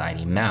climate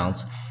anxiety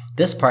mounts,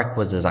 this park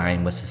was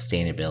designed with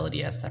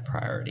sustainability as the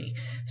priority.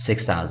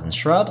 6,000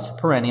 shrubs,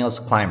 perennials,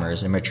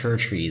 climbers, and mature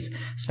trees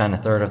span a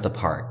third of the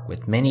park,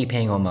 with many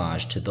paying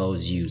homage to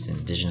those used in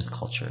indigenous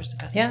cultures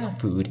as Yeah.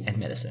 food and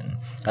medicine.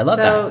 I love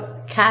So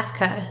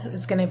Kafka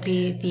is going to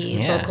be the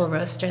Yeah. local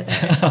roaster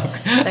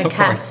there, the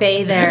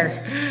cafe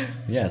there. that.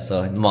 Yeah,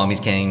 so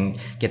mommies can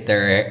get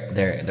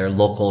their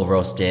local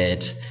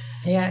roasted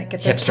Yeah,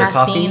 get the hipster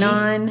caffeine coffee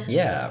on.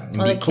 Yeah, and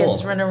While be the cool.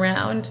 kids run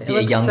around. It Be a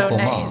looks young so cool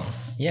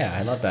nice. mom. Yeah,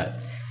 I love that.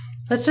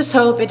 Let's just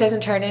hope it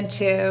doesn't turn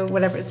into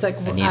whatever. It's like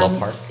A needle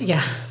park?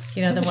 Yeah,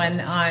 you know the one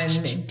on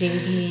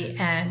Davy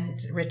and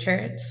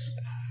Richards.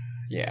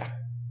 Yeah.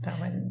 That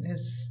one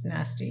is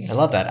nasty. I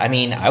love that. I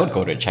mean, I would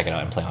go to check it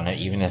out and play on it,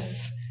 even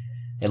if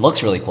it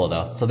looks really cool,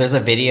 though. So there's a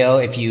video.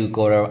 If you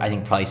go to, I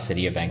think probably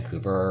City of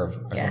Vancouver or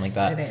something like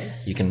that, it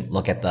is. you can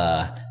look at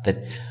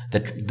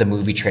the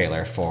movie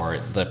trailer for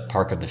the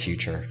Park of the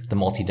Future, the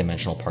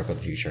multi-dimensional Park of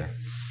the Future.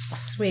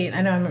 Sweet.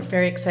 I know. I'm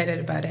very excited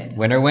about it.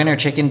 Winner, winner,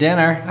 chicken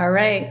dinner. All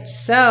right.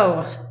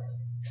 So,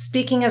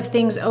 speaking of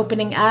things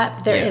opening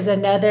up, there Yeah. is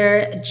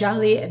another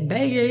Jolly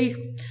Baggy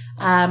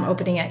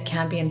opening at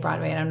Cambie and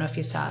Broadway. I don't know if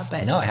you saw,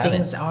 but No, I haven't.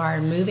 things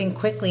are moving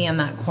quickly in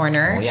that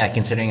corner. Oh yeah,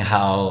 considering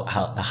how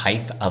the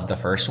hype of the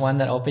first one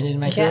that opened in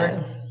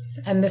Vancouver. Yeah.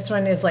 And this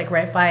one is like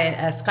right by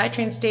a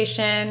SkyTrain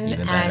station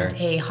Even better. and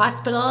a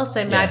hospital. So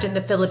imagine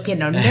the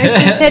Filipino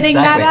nurses hitting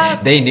that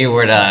up. They knew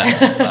where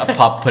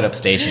to put up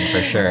station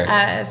for sure.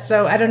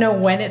 So I don't know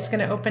when it's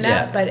going to open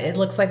Yeah. up, but it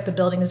looks like the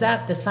building is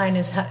up. The sign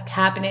is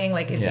happening.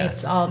 Like Yeah.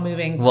 it's all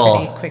moving Well,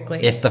 pretty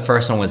quickly. if the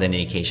first one was an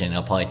indication,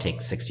 it'll probably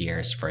take 6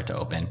 years for it to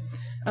open.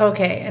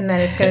 Okay, and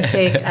then it's going to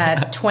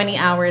take 20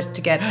 hours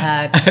to get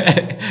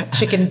a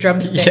chicken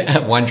drumstick. Yeah,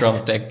 one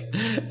drumstick.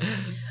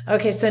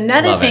 Okay, so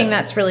another Love thing it.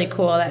 that's really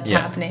cool that's Yeah.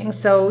 happening.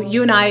 So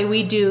you and I,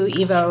 we do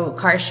Evo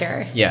car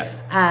share. Yeah.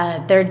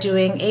 They're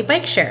doing a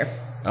bike share.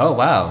 Oh,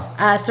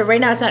 wow. So right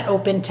now it's not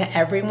open to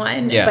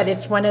everyone, Yeah. but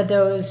it's one of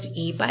those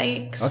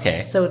e-bikes.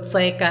 Okay. So it's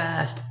like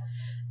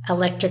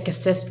electric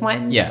assist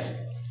ones. Yeah.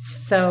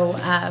 So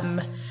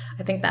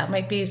I think that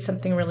might be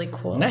something really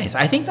cool. Nice.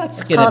 I think that's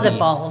It's gonna called be,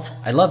 Evolve.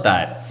 I love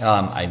that.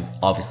 I'm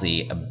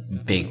obviously a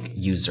big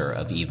user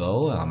of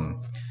Evo.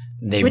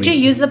 Would you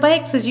use the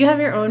bikes? Because you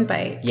have your own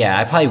bike. Yeah,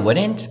 I probably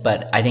wouldn't,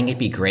 but I think it'd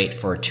be great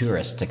for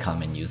tourists to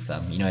come and use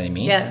them. You know what I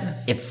mean? Yeah.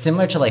 It's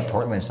similar to like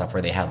Portland and stuff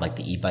where they have like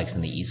the e-bikes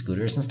and the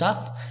e-scooters and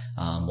stuff.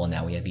 Well,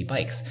 now we have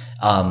e-bikes.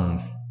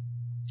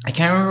 I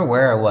can't remember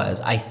where it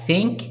was. I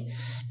think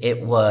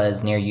it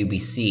was near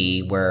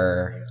UBC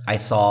where I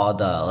saw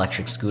the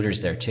electric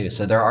scooters there too.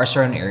 So there are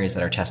certain areas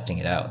that are testing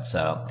it out.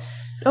 So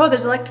Oh,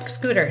 there's electric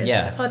scooters.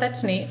 Yeah. Oh,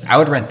 that's neat. I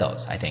would rent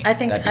those, I think.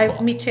 That'd be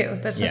cool. Me too.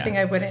 That's Yeah. something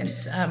I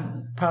wouldn't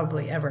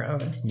probably ever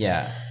own.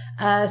 Yeah.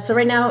 So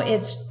right now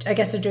I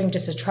guess they're doing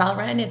just a trial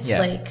run. It's Yeah.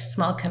 like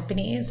small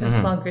companies and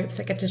small groups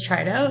that get to try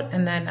it out.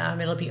 And then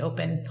it'll be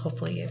open,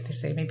 hopefully, they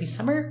say maybe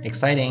summer.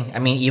 Exciting. I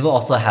mean, Evo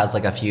also has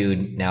like a few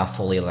now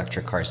fully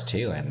electric cars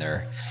too, and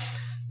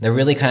they're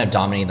really kind of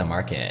dominating the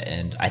market,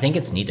 and I think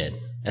it's needed,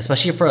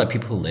 especially for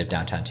people who live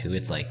downtown too.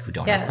 It's like who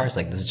don't have cars.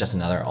 Like this is just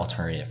another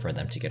alternative for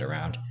them to get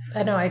around.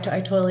 I know, I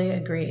totally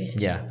agree.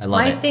 Yeah, I love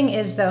My it. thing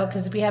is though,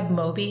 because we have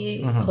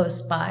Moby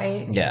close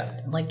by, Yeah.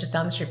 like just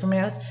down the street from my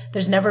house,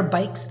 there's never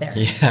bikes there.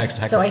 Yeah,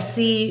 exactly. So I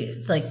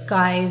see like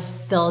guys,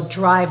 they'll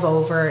drive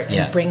over and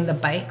Yeah. bring the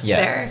bikes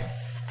Yeah. there.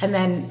 And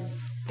then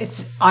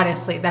it's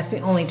honestly, that's the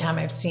only time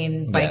I've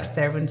seen bikes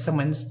there when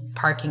someone's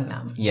parking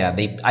them. Yeah,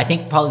 I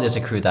think probably there's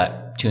a crew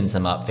that tunes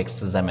them up,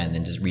 fixes them, and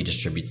then just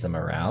redistributes them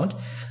around.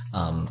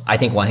 I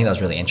think one thing that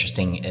was really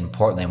interesting in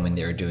Portland when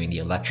they were doing the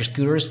electric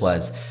scooters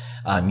was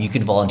you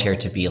could volunteer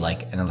to be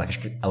like an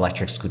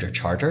electric scooter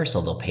charger, so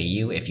they'll pay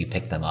you if you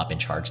pick them up and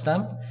charge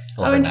them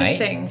overnight.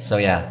 Interesting. So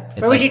yeah,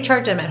 it's Where would you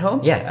charge them, at home?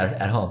 Yeah,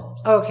 at home.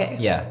 Okay.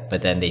 Yeah,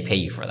 but then they pay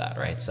you for that,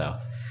 right? So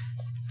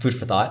food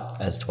for thought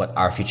as to what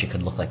our future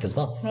could look like as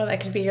well. Well,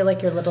 that could be your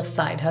little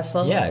side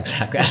hustle. Yeah,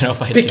 exactly. I don't know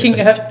if I Picking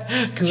do up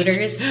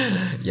scooters.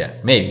 Yeah,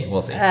 maybe.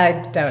 We'll see.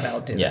 I doubt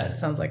I'll do Yeah. that. It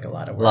sounds like a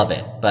lot of work. Love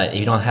it. But if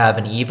you don't have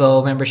an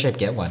Evo membership,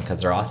 get one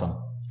because they're awesome.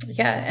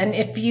 Yeah, and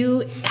if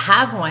you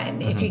have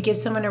one, if you give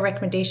someone a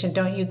recommendation,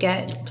 don't you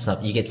get... So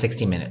you get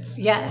 60 minutes.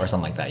 Yeah. Or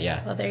something like that.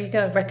 Yeah. Well, there you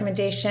go.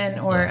 Recommendation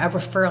or a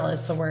referral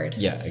is the word.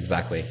 Yeah,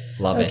 exactly.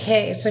 Love it.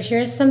 Okay, so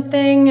here's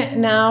something.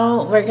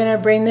 Now we're going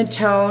to bring the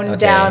tone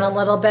down a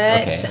little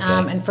bit. Okay.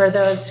 And for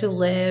those who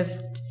live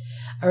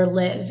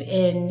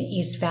in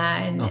East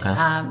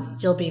Van,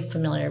 you'll be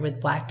familiar with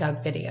Black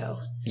Dog Video.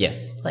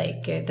 Yes.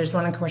 Like there's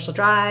one on Commercial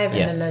Drive and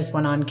Yes. then there's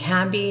one on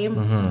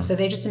Canby. So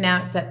they just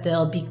announced that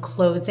they'll be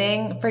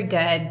closing for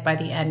good by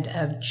the end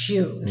of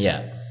June,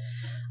 Yeah.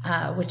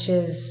 which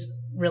is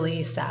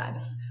really sad.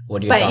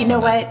 What are your But thoughts you know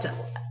on that?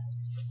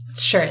 what?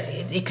 Sure,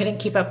 it couldn't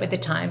keep up with the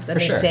times. And For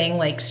they're sure. saying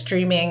like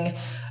streaming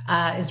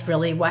is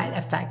really what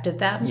affected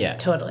them. Yeah.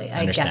 Totally. I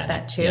Understand get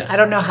that it. too. Yeah. I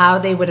don't know how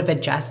they would have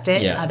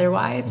adjusted Yeah.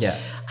 otherwise. Yeah.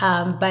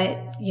 But,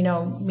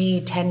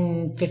 me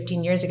 10,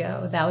 15 years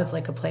ago, that was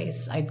like a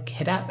place I'd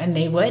hit up and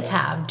they would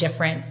have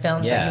different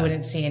films that Yeah. you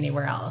wouldn't see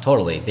anywhere else.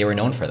 Totally. They were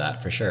known for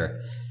that, for sure.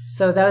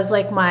 So that was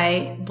like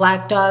my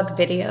Black Dog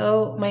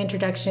Video, my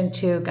introduction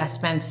to Gus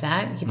Van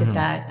Sant. He did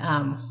that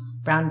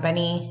Brown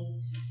Bunny,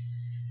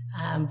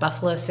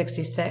 Buffalo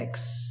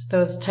 66,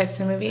 those types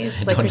of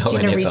movies, like don't know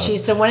Christina any of Ricci.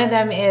 those. So one of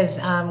them is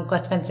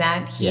Gus Van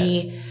Sant.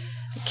 He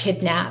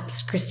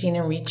kidnaps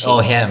Christina Ricci. Oh,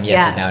 him.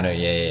 Yes. Yeah. Now I know.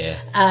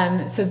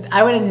 Yeah. So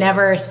I would have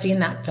never seen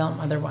that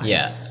film otherwise.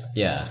 Yeah.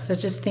 Yeah. So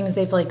it's just things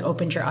they've like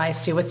opened your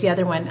eyes to. What's the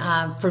other one?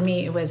 For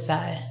me, it was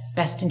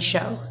Best in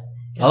Show.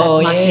 Is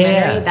Oh, that yeah,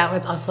 mockumentary? yeah. That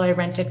was also I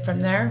rented from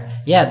there.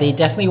 Yeah, they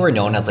definitely were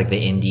known as like the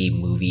indie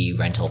movie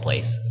rental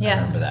place. Yeah. I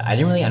remember that. I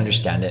didn't really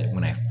understand it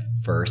when I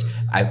first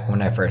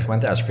went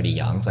there. I was pretty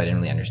young, so I didn't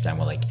really understand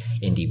what like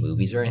indie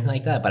movies or anything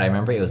like that. But I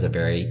remember it was a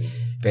very,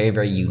 very,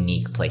 very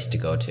unique place to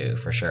go to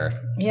for sure.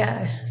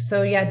 Yeah.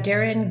 So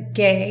Darren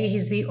Gay,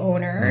 he's the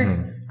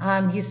owner.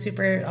 He's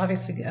super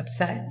obviously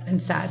upset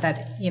and sad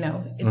that,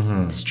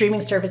 it's streaming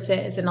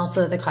services and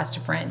also the cost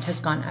of rent has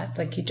gone up.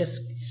 Like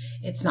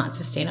it's not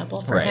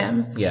sustainable for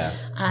him. Yeah.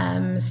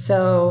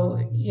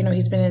 So,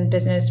 he's been in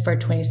business for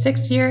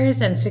 26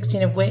 years and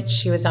 16 of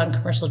which he was on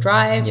Commercial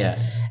Drive. Yeah.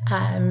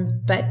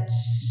 But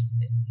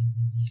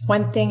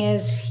one thing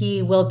is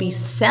he will be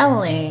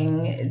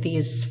selling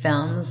these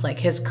films, like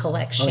his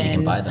collection. Oh, you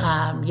can buy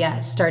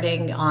them.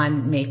 Starting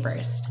on May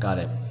 1st. Got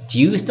it. Do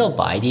you still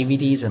buy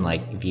DVDs and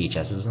like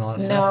VHSs and all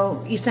that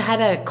stuff? No, Issa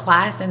had a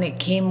class and it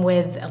came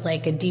with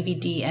like a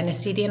DVD and a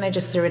CD and I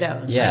just threw it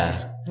out.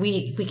 Yeah.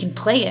 Like, we can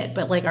play it,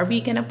 but like, are we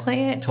going to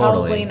play it?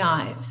 Totally. Probably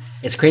not.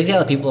 It's crazy how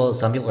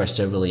some people are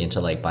still really into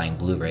like buying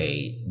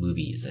Blu-ray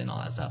movies and all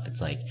that stuff.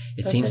 It's like,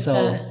 it seems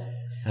so,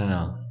 I don't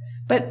know.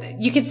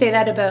 But you could say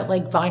that about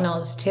like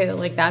vinyls too.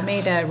 Like that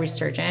made a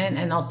resurgent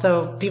and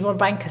also people are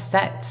buying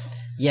cassettes.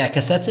 Yeah,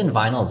 cassettes and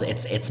vinyls,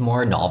 it's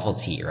more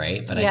novelty,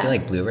 right? But I feel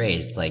like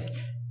Blu-rays, like,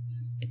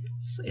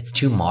 it's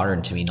too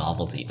modern to be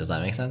novelty. Does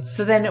that make sense?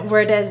 So then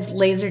where does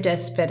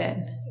Laserdisc fit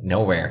in?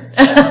 nowhere.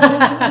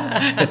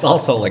 It's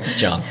also like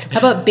junk. How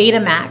about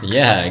Betamax?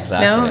 Yeah,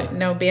 exactly.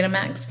 No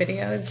Betamax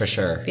videos. For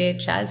sure.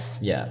 VHS.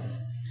 Yeah.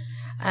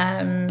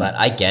 But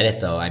I get it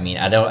though. I mean,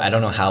 I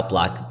don't know how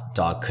Black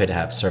Dog could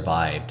have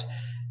survived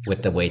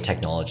with the way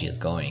technology is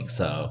going.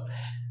 So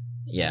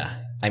yeah,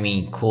 I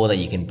mean, cool that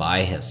you can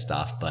buy his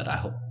stuff, but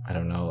I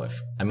don't know if,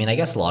 I mean, I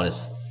guess a lot of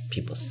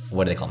people,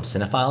 what do they call them,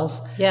 cinephiles?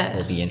 Yeah.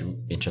 Will be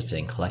interested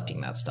in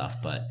collecting that stuff,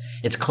 but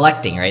it's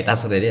collecting, right?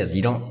 That's what it is.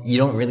 You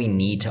don't really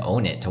need to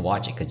own it to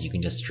watch it because you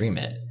can just stream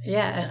it.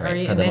 Yeah,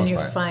 right, and then you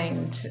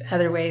find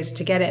other ways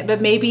to get it.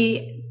 But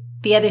maybe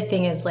the other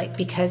thing is like,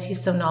 because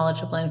he's so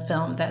knowledgeable in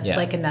film, that's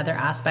like another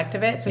aspect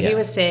of it. So he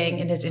was saying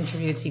in his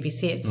interview at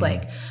CBC, it's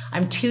like,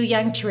 I'm too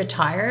young to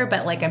retire,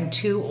 but like I'm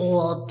too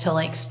old to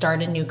like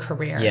start a new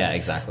career. Yeah,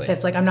 exactly. So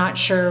it's like, I'm not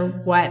sure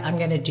what I'm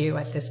going to do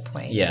at this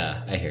point.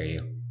 Yeah, I hear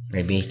you.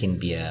 Maybe he can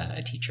be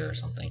a teacher or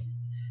something.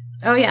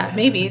 Oh yeah,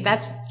 maybe.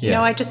 That's, you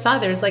know, I just saw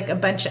there's like a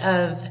bunch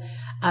of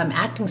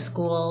acting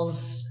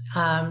schools,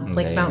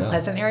 like Mount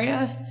Pleasant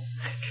area.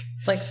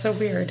 It's like so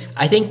weird.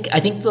 I think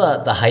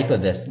the hype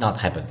of this, not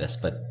the hype of this,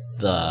 but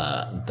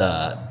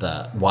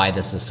the why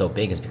this is so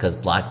big is because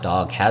Black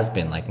Dog has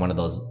been like one of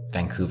those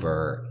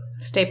Vancouver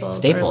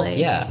staples, like,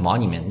 yeah,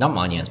 not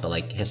monuments, but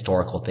like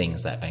historical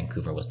things that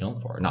Vancouver was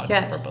known for. Not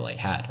known for, but like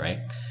had, right?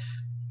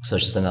 So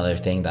it's just another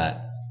thing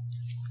that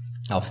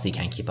obviously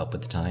can't keep up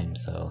with the time.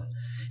 So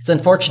it's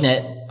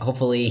unfortunate.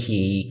 Hopefully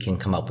he can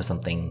come up with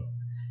something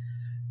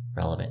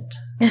relevant.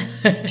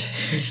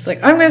 She's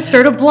like, I'm going to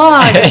start a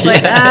blog. It's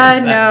like,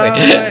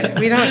 no,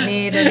 we don't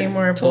need any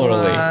more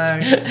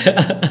blogs.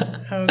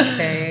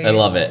 Okay. I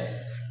love it.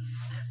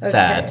 Okay.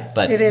 Sad,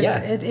 but it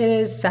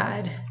is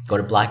sad. Go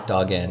to Black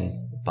Dog and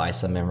buy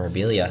some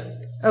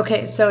memorabilia.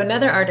 Okay, so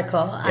another article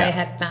I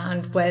had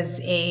found was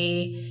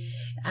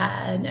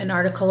an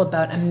article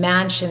about a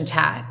mansion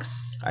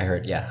tax. I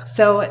heard, yeah.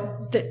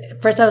 So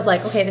first I was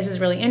like, okay, this is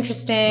really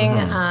interesting.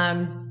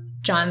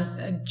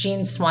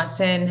 Jean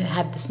Swanson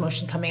had this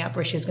motion coming up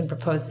where she was going to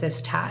propose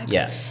this tax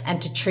and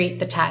to treat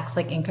the tax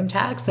like income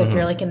tax. So if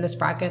you're like in this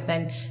bracket,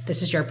 then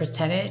this is your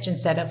percentage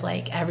instead of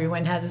like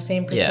everyone has the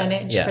same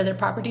percentage for their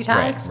property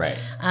tax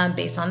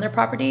based on their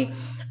property.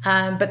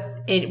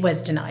 But it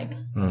was denied.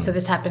 So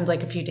this happened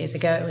like a few days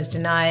ago. It was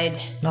denied.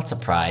 Not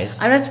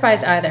surprised. I'm not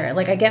surprised either.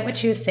 Like I get what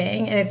she was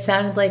saying, and it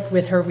sounded like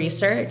with her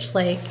research,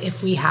 like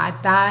if we had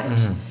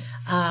that,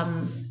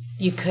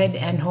 you could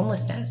end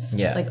homelessness.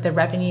 Yeah. Like the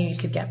revenue you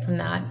could get from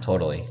that.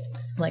 Totally.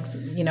 Like,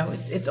 you know,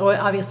 it's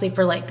obviously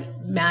for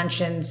like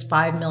mansions,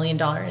 $5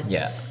 million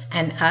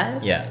and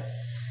up. Yeah.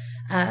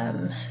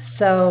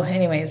 So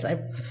anyways,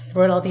 I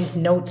wrote all these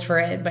notes for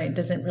it, but it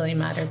doesn't really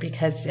matter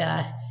because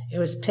it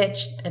was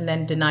pitched and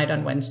then denied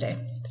on Wednesday.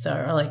 So,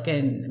 or like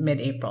in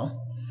mid-April.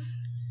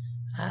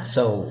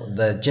 So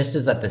the gist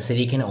is that the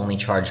city can only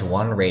charge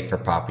one rate for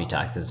property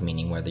taxes,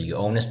 meaning whether you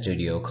own a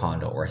studio,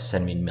 condo, or a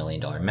 $70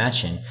 million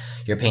mansion,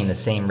 you're paying the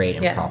same rate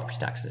in property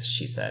taxes,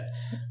 she said.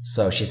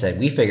 So she said,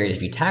 we figured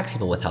if you tax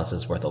people with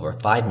houses worth over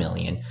 $5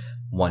 million,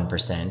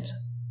 1%,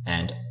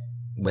 and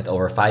with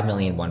over $5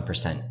 million,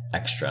 1%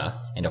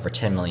 extra, and over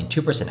 $10 million,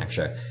 2%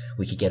 extra,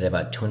 we could get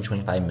about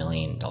 $225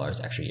 million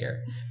extra a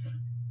year,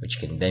 which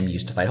can then be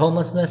used to fight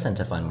homelessness and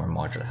to fund more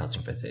modular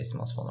housing for the city's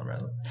most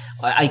vulnerable.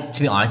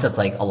 To be honest, that's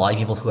like a lot of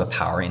people who have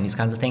power in these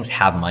kinds of things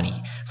have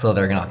money. So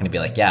they're not going to be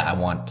like, yeah, I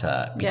want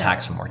to be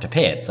taxed more to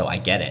pay it. So I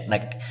get it.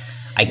 Like,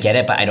 I get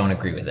it, but I don't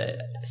agree with it.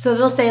 So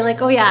they'll say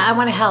like, oh yeah, I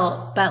want to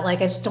help, but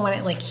like, I just don't want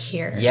it like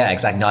here. Yeah,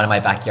 exactly. Not in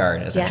my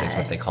backyard, essentially is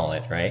what they call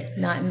it, right?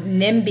 Not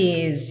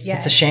NIMBYs. Yes.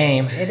 It's a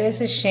shame. It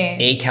is a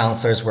shame. 8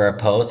 councillors were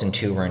opposed and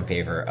 2 were in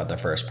favor of the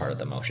first part of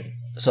the motion.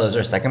 So is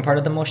there a second part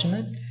of the motion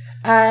then?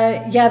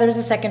 Yeah, there was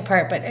a second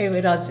part, but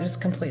it was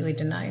completely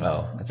denied.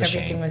 Oh, that's a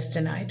shame. Everything was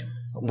denied.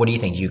 What do you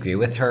think? Do you agree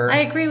with her? I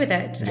agree with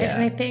it. Yeah.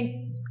 And I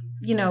think,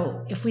 you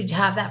know, if we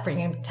have that for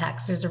income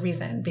tax, there's a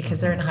reason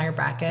because they're in a higher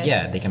bracket.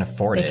 Yeah, they can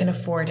afford it. They can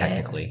afford it.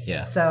 Technically,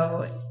 yeah.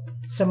 So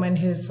someone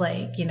who's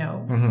like, you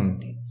know,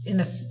 in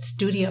a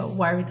studio,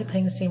 why are they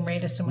paying the same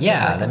rate as someone who's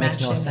like that makes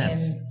no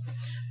sense. In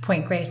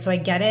Point Grey? So I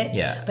get it.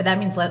 Yeah. But that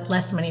means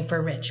less money for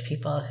rich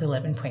people who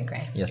live in Point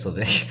Grey. Yeah, so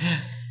they...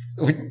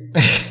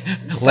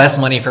 less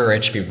money for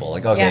rich people.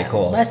 Like, okay,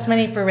 cool. Less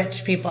money for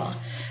rich people.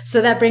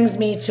 So that brings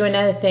me to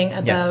another thing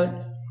about,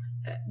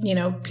 you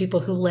know,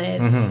 people who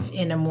live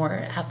in a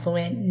more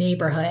affluent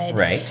neighborhood.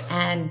 Right.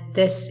 And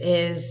this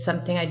is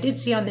something I did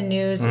see on the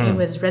news. It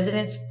was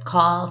residents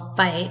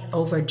fight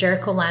over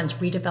Jericho Land's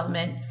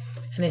redevelopment.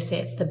 And they say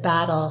it's the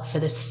battle for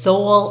the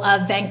soul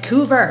of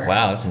Vancouver.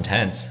 Wow, that's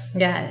intense.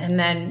 Yeah, and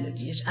then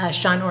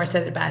Sean Orr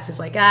said it best. It's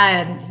like,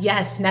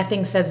 yes,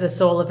 nothing says the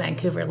soul of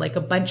Vancouver like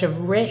a bunch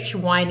of rich,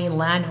 whiny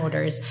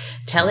landholders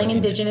telling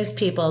Indigenous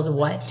peoples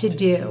what to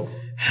do.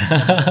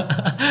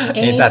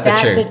 Ain't that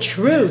the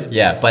truth?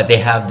 Yeah, but they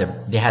have the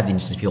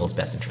Indigenous people's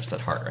best interests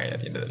at heart, right? At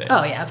the end of the day.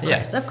 Oh yeah,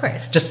 of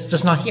course.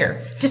 Just not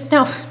here. Just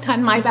not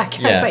in my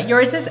backyard, but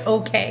yours is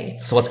okay.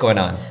 So what's going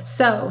on?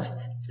 So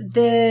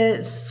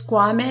the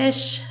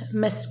Squamish,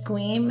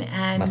 Musqueam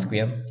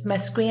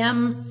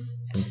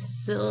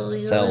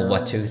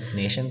Tsleil-Waututh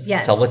Nations?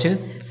 Yes.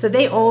 Tsleil-Waututh? So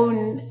they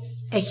own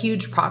a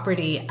huge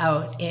property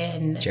out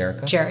in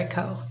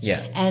Jericho.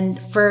 Yeah. And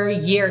for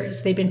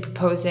years, they've been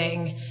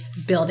proposing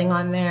building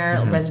on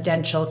there,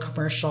 residential,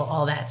 commercial,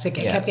 all that. So it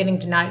kept getting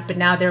denied. But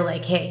now they're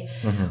like, hey,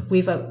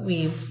 we've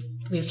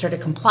sort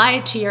of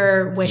complied to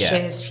your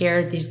wishes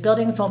here. These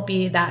buildings won't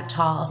be that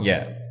tall.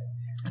 Yeah.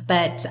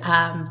 But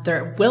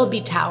there will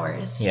be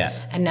towers. Yeah.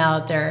 And now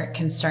they're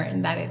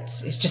concerned that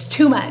it's just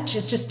too much.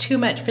 It's just too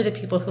much for the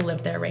people who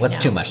live there right now. What's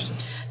too much?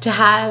 To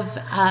have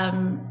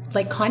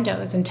like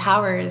condos and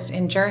towers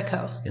in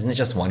Jericho. Isn't it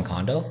just one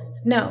condo?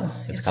 No,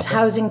 it's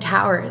housing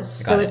towers.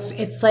 So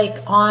it's like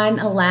on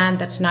a land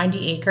that's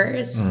 90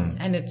 acres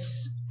and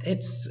it's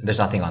there's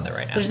nothing on there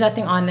right now. There's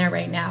nothing on there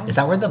right now. Is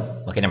that where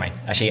okay, never mind.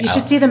 Actually, you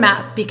should see the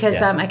map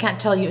because I can't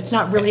tell you. It's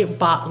not really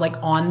like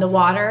on the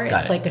water.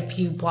 It's like a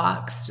few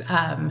blocks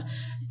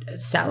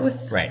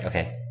south. Right.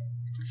 Okay.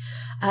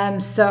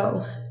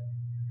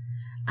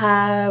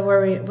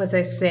 Where was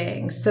I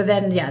saying? So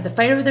then, the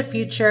fight over the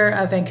future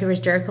of Vancouver's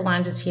Jericho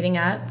lands is heating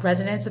up.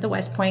 Residents of the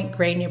West Point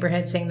Grey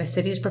neighborhood saying the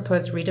city's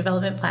proposed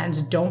redevelopment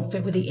plans don't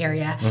fit with the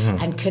area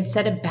and could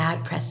set a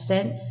bad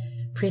precedent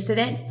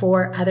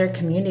for other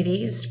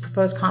communities.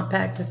 Proposed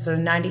compacts is the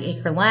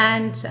 90-acre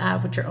land,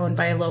 which are owned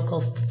by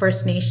local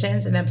First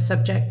Nations and are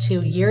subject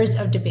to years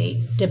of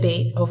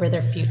debate over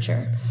their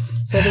future.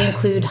 So they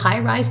include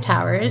high-rise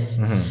towers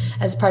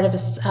as part of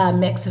a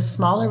mix of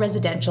smaller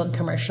residential and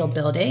commercial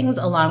buildings,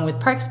 along with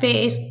park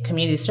space,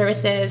 community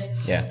services.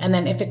 Yeah. And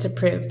then if it's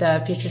approved,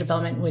 the future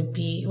development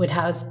would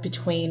house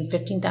between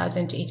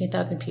 15,000 to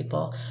 18,000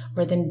 people,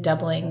 more than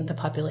doubling the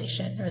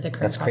population or the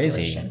current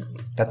population. That's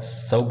crazy.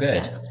 That's so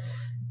good. Yeah.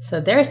 So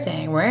they're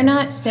saying, we're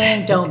not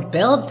saying don't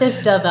build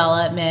this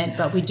development,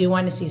 but we do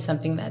want to see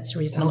something that's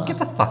reasonable. Get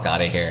the fuck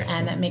out of here.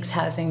 And that makes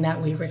housing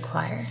that we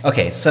require.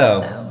 Okay,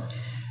 so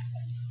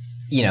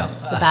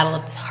it's the battle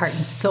of the heart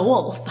and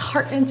soul. The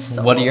heart and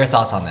soul. What are your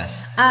thoughts on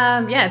this?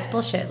 It's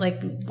bullshit. Like,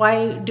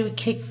 why do we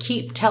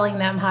keep telling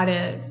them how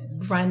to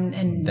run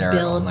and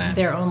build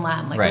their own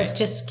land? Like, let's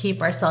just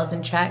keep ourselves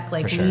in check.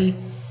 Like,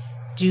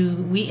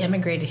 we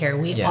immigrated here.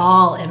 We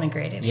all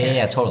immigrated here.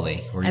 Yeah,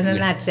 totally.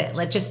 That's it.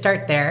 Let's just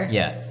start there.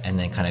 Yeah, and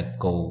then kind of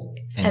go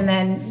and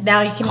then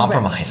now you can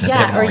compromise a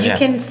bit more. Or you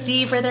can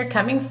see where they're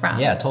coming from.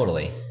 Yeah,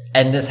 totally.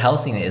 And this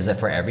housing, is it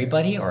for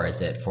everybody or is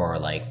it for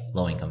like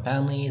low-income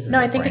families? No,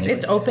 I think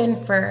it's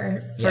open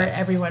for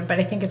everyone, but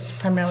I think it's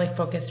primarily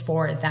focused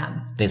for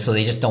them. So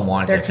they just don't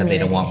want it there because they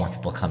don't want more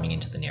people coming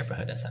into the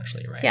neighborhood,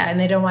 essentially, right? Yeah, and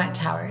they don't want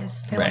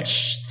towers. They want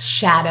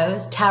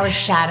tower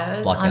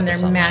shadows on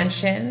their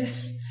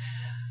mansions.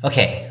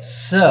 Okay,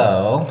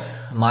 so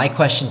my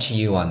question to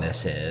you on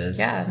this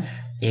is,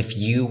 if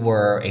you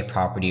were a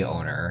property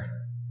owner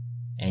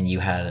and you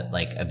had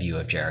like a view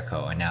of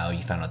Jericho and now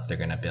you found out they're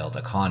going to build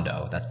a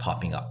condo that's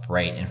popping up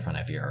right in front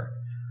of your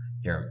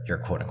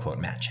quote unquote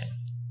mansion,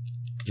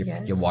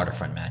 your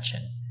waterfront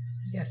mansion.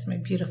 Yes, my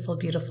beautiful,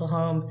 beautiful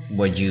home.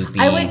 Would you be?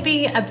 I would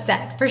be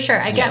upset for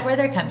sure. I get where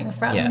they're coming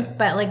from,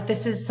 but like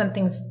this is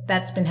something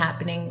that's been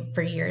happening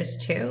for years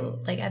too.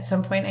 Like at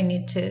some point, I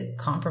need to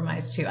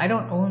compromise too. I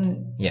don't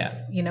own. Yeah.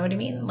 You know what I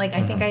mean? Like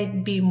I think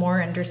I'd be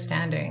more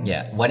understanding.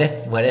 Yeah. What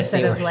if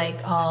instead of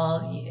like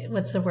all?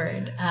 What's the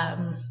word?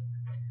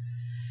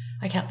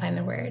 I can't find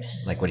the word.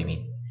 Like what do you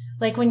mean?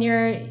 Like when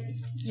you're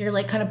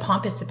like kind of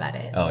pompous about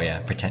it. Oh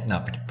yeah,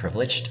 not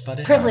privileged about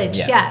it. Privileged,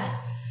 yeah.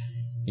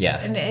 Yeah.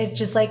 And it's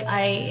just like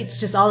it's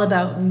just all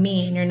about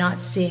me and you're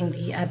not seeing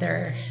the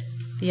other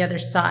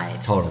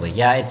side. Totally.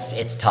 Yeah,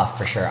 it's tough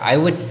for sure. I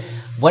would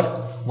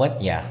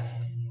yeah.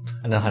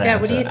 I don't know how to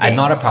answer it. I'm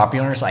not a property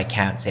owner, so I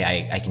can't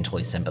say I can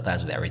totally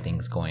sympathize with everything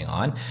that's going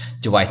on.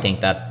 Do I think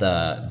that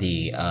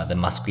the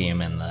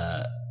Musqueam and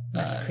the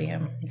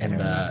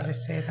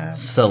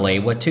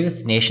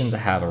Tsleil-Waututh nations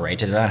have a right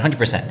to do that?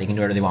 100%. They can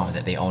do whatever they want with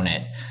it. They own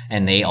it.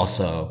 And they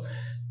also,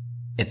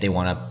 if they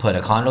want to put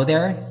a condo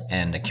there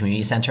and a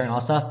community center and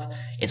all stuff,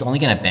 it's only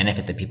going to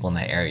benefit the people in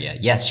that area.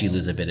 Yes, you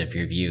lose a bit of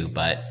your view,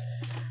 but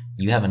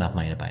you have enough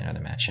money to buy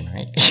another mansion,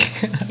 right?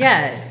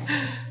 Yeah.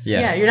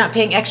 You're not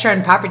paying extra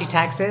on property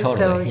taxes. Totally.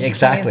 So you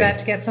exactly. can use that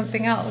to get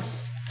something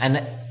else.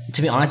 And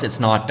to be honest,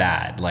 it's not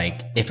bad.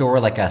 Like if it were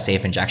like a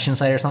safe injection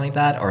site or something like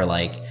that, or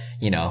like,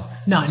 not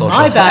in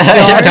my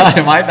backyard. Not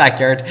in my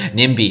backyard.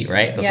 NIMBY,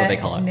 right? That's what they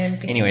call it.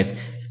 NIMBY. Anyways,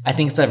 I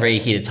think it's a very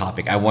heated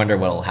topic. I wonder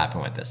what will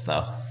happen with this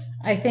though.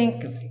 I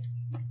think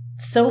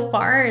so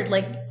far,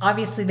 like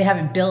obviously they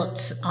haven't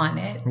built on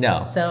it.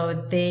 No. So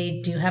they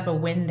do have a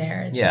win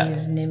there,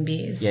 these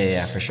NIMBYs.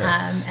 Yeah, for sure.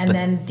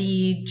 Then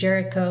the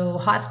Jericho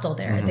hostel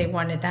there, they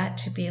wanted that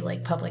to be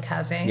like public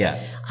housing.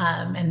 Yeah.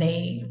 And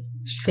they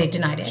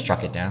denied it.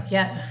 Struck it down.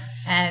 Yeah.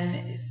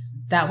 And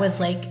that was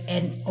like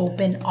an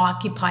open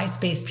occupy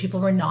space. People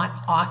were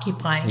not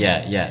occupying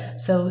it. Yeah.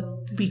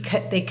 So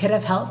they could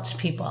have helped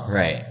people.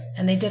 Right.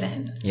 And they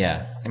didn't.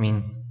 Yeah. I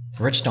mean,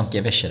 Rich don't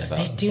give a shit about.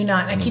 They do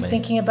not. I keep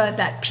thinking about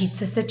that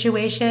pizza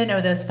situation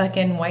or those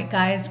fucking white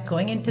guys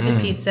going into the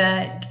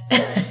pizza.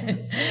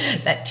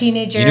 That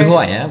teenager. Do you know who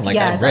I am? Like,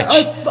 I'm rich.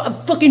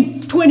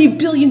 Fucking $20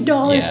 billion,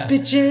 Yeah.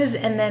 bitches.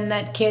 And then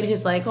that kid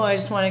who's like, I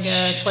just want to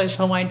get a slice of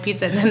Hawaiian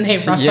pizza. And then they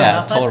rock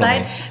off totally.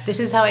 outside. This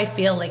is how I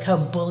feel like how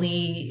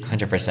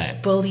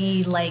 100%.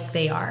 bully-like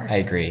they are. I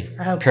agree.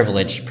 Or how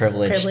Privileged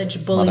bullies.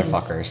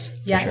 motherfuckers.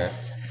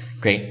 Yes. For sure.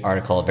 Great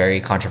article. Very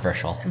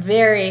controversial.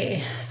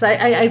 Very. So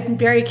I'm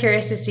very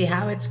curious to see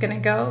how it's going to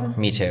go.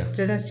 Me too. It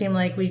doesn't seem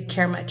like we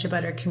care much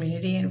about our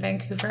community in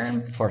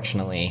Vancouver.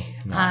 Fortunately,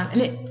 not.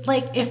 And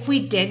if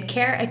we did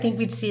care, I think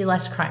we'd see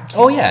less crime too.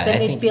 Oh, yeah, Then I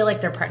they'd think- feel like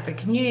they're part of the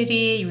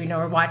community.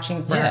 We're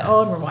watching for our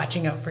own. We're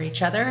watching out for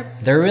each other.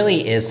 There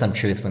really is some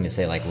truth when they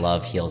say like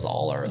love heals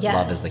all or Yeah.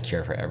 love is the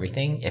cure for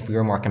everything. If we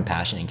were more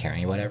compassionate and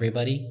caring about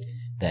everybody,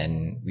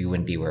 then we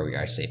wouldn't be where we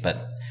are today.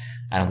 But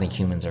I don't think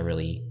humans are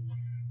really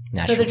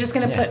natural. So they're just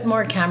going to put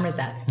more cameras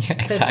out.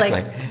 Yeah, So exactly.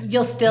 it's like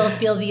you'll still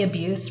feel the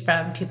abuse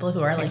from people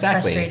who are like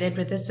Exactly. frustrated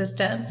with the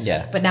system.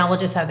 Yeah. But now we'll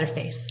just have their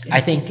face in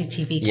I think-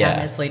 CCTV yeah.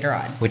 cameras later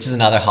on. Which is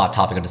another hot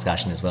topic of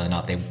discussion is whether or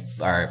not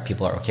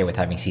people are okay with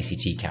having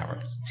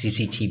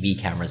CCTV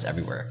cameras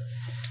everywhere.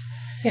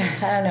 Yeah,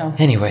 I don't know.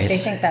 Anyways. They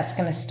think that's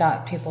going to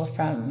stop people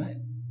from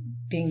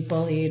being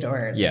bullied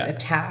or Yeah.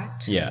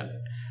 attacked. Yeah.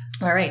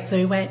 All right, so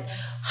we went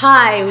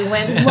high, we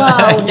went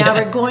low, now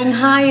we're going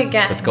high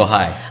again. Let's go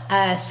high.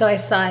 So I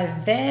saw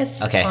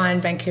this Okay. on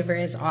Vancouver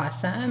is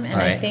Awesome, and All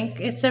I right. think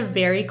it's a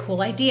very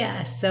cool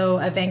idea. So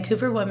a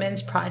Vancouver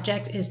woman's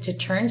project is to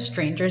turn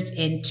strangers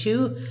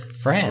into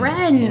Friends.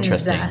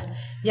 Interesting.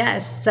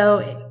 Yes,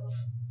 so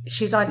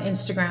she's on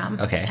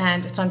Instagram. Okay.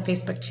 And it's on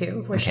Facebook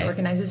too, where she Okay.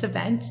 organizes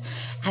events,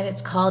 and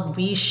it's called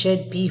We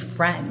Should Be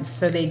Friends.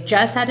 So they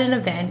just had an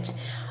event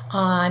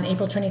on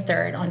April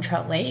 23rd on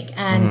Trout Lake,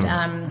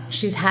 and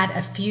she's had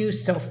a few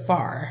so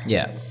far.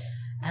 Yeah.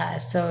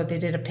 So they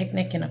did a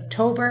picnic in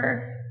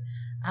October,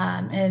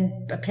 and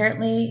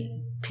apparently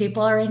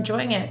people are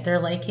enjoying it. They're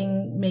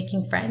liking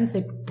making friends.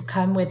 They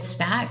come with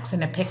snacks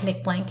and a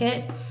picnic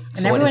blanket, and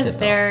So what is everyone's it,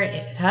 though?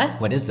 there. Huh?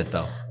 What is it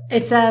though?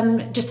 It's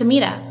just a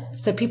meetup.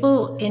 So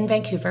people in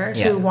Vancouver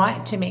Yeah. who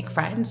want to make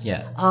friends,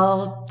 Yeah.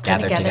 all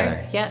come Gather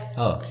together. Yeah,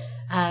 Oh.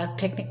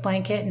 picnic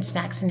blanket and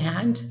snacks in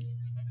hand,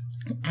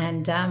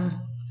 and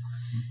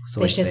So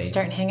they what just you say?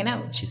 start hanging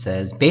out. She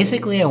says,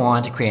 basically, I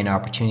want to create an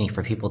opportunity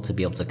for people to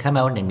be able to come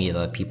out and meet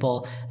other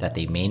people that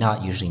they may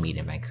not usually meet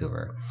in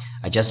Vancouver.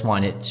 I just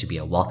want it to be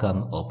a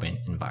welcome, open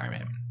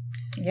environment.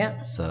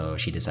 Yeah. So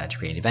she decided to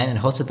create an event and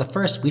hosted the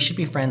first We Should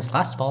Be Friends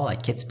last fall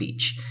at Kits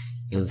Beach.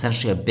 It was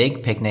essentially a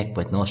big picnic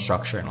with no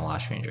structure and a lot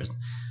of strangers.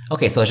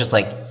 Okay, so it's just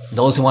like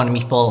those who want to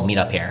meet people, meet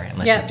up here and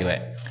let's Yeah. just do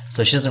it.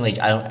 So she doesn't really.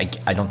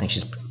 I don't think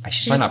she's probably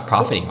just- not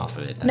profiting off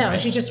of it. Then, No,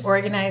 right? she just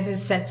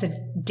organizes, sets a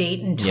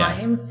date and Yeah.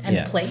 time and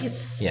Yeah.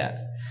 place. Yeah.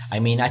 I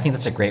mean, I think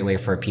that's a great way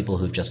for people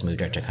who've just moved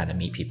here to kind of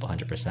meet people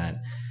 100%.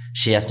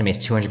 She estimates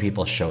 200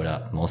 people showed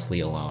up, mostly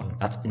alone.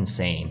 That's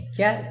insane.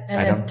 Yeah, and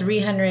I then don't-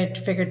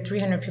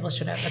 300 people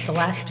showed up at the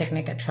last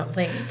picnic at Trout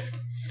Lake.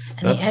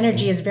 And the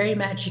energy is very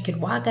much, you could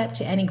walk up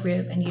to any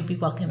group and you'd be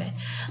welcome in.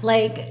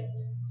 Like,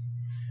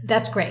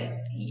 that's great.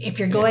 If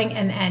you're going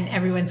and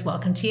everyone's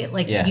welcome to you,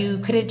 like Yeah. you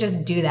couldn't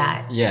just do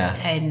that Yeah.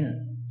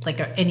 and like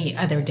any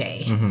other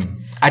day.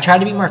 I try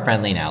to be more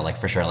friendly now, like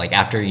for sure. Like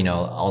after,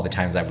 all the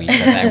times that we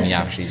said that we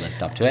actually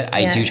lived up to it, I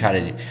Yeah. do try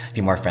to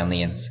be more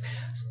friendly and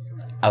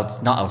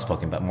not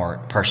outspoken, but more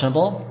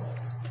personable.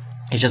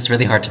 It's just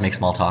really hard to make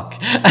small talk.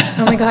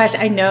 Oh my gosh,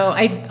 I know.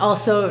 I'm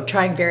also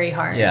trying very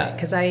hard. Yeah.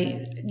 Because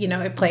I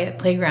play at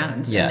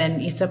playgrounds Yeah. and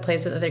then Issa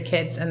plays with other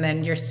kids and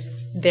then you're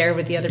there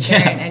with the other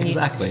parent. Yeah, and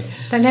exactly.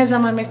 Sometimes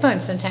I'm on my phone.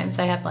 Sometimes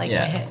I have like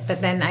Yeah. my hit.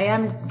 But then I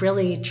am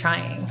really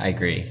trying. I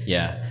agree.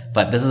 Yeah.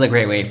 But this is a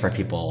great way for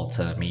people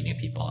to meet new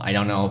people. I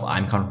don't know if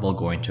I'm comfortable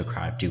going to a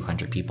crowd of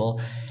 200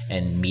 people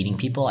and meeting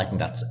people. I think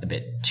that's a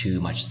bit too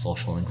much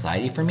social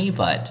anxiety for me.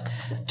 But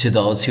to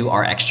those who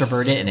are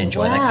extroverted and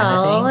enjoy that kind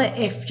of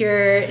thing. If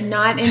you're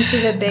not into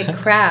the big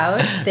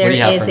crowds, there do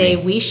you have is for a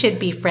me? We Should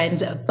Be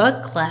Friends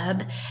book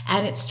club,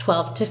 and it's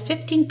 12 to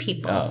 15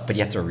 people. Oh, but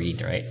you have to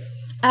read, right?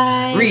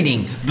 I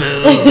Reading.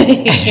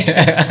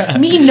 Boo.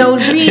 me no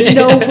read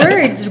no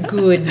words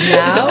good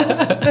now.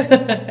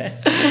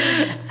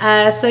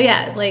 So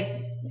yeah,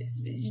 like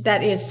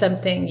that is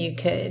something you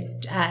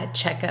could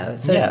check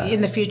out. So Yeah.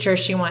 in the future,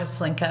 she wants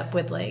to link up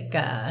with like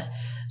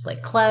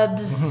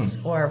clubs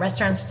or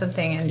restaurants or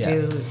something and Mm-hmm.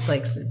 Yeah. do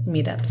like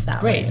meetups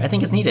that Great. way. I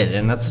think it's needed.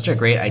 And that's such a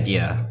great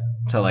idea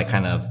to like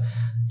kind of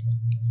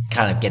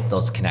get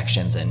those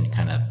connections and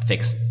kind of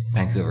fix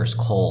Vancouver's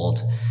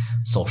cold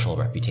social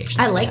reputation.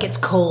 I like it's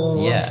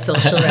cold Yeah.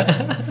 social.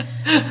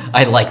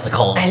 I like the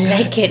cold. I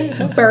like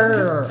it.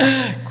 Burr.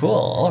 Cool.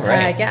 All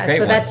right. Yeah. Great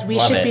So one. that's We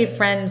Love Should it. Be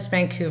Friends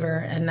Vancouver,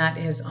 and that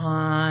is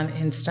on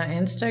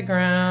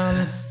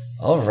Instagram.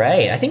 All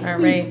right. I think All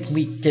we right.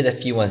 did a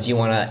few ones. You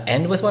want to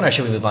end with one, or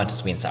should we move on to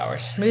sweet and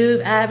sours? We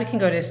can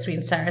go to Sweet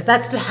and Sours.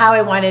 That's how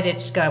I wanted it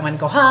to go. I want to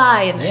go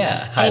high and then Yeah,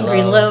 high,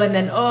 angry, low. low, and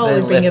then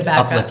we bring it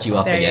back uplift up. you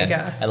up there again. you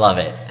go. I love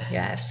it.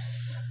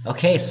 Yes.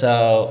 Okay,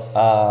 so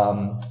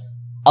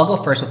I'll go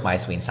first with my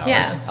sweet and sours.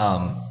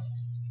 Yeah.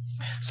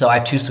 So I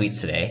have 2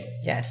 sweets today.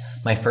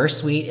 Yes. My first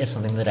sweet is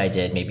something that I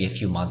did maybe a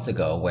few months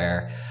ago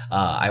where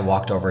I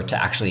walked over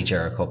to actually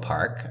Jericho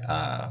Park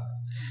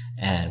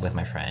and with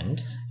my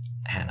friend,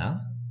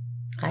 Hannah.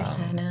 Hi,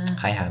 Hannah.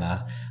 Hi,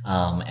 Hannah.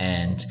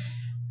 And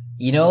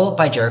you know,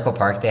 by Jericho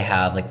Park, they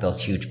have like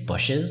those huge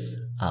bushes.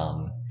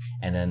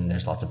 And then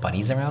there's lots of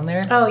bunnies around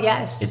there. Oh,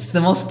 yes. It's the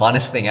most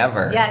funnest thing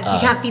ever. Yeah, you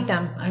can't feed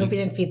them. I hope you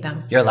didn't feed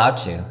them. You're allowed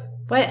to.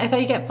 What? I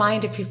thought you get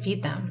fined if you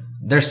feed them.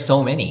 There's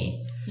so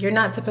many. You're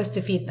not supposed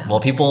to feed them.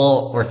 Well,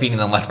 people were feeding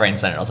them left, right, and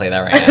center. I'll tell you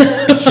that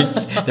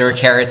right now. There were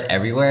carrots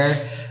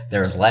everywhere.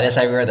 There was lettuce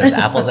everywhere. There's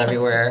apples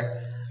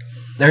everywhere.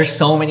 There's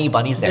so many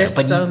bunnies there.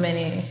 There's so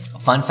many.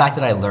 Fun fact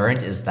that I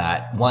learned is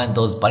that, one,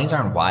 those bunnies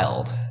aren't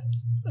wild.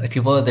 Like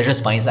they're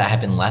just bunnies that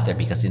have been left there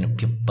because they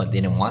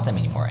didn't want them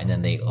anymore, and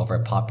then they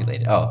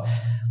overpopulated. Oh,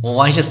 well,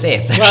 why don't you just say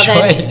it? Well,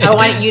 then I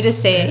want you to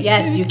say it.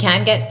 Yes, you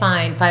can get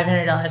fined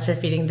 $500 for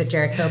feeding the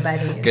Jericho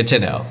bunnies. Good to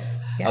know.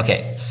 Yes.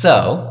 Okay,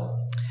 so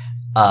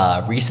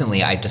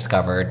recently I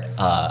discovered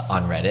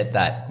on Reddit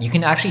that you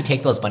can actually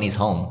take those bunnies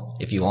home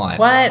if you want.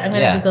 What? I'm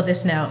going to Google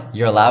this now.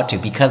 You're allowed to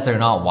because they're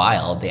not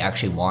wild. They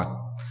actually want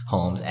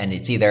homes, and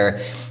it's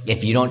either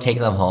if you don't take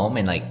them home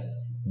and like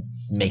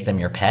make them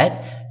your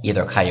pet,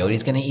 either a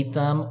coyote's going to eat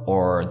them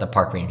or the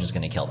park ranger's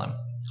going to kill them.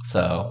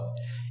 So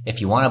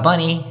if you want a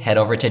bunny, head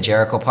over to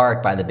Jericho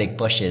Park by the big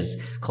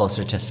bushes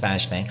closer to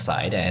Spanish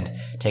Bankside and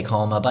take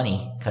home a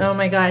bunny. Oh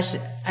my gosh.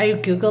 I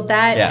Googled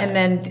that. Yeah. And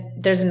then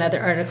there's another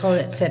article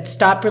that said,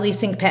 stop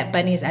releasing pet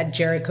bunnies at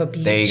Jericho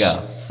Beach. There you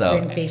go. So,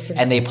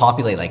 and they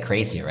populate like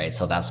crazy, right?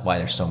 So that's why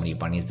there's so many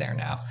bunnies there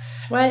now.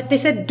 What? They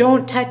said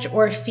don't touch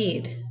or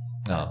feed.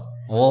 Oh.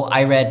 Well,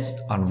 I read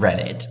on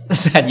Reddit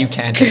that you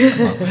can't take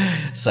them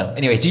home. So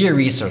anyways, do your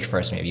research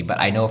first maybe, but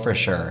I know for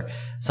sure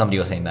somebody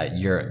was saying that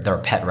they're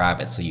pet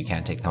rabbits, so you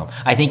can't take them home.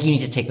 I think you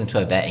need to take them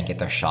to a vet and get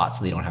their shots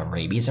so they don't have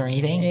rabies or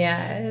anything.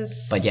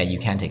 Yes. But yeah, you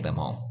can take them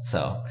home.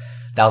 So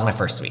that was my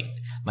first sweet.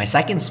 My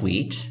second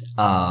sweet.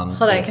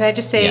 Hold on, can I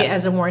just say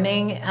as a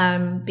warning,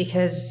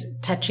 because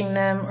touching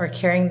them or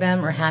carrying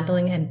them or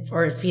handling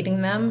or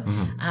feeding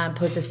them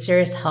poses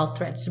serious health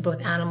threats to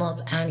both animals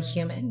and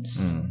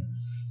humans.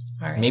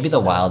 All right, maybe the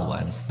wild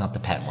ones, not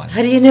the pet ones.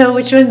 How do you know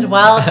which one's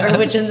wild or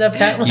which one's a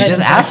pet one? You just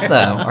ask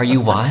them, are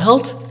you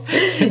wild?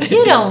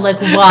 You don't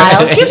look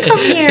wild. You come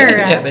here.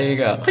 Yeah, there you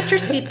go. Put your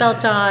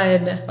seatbelt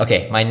on.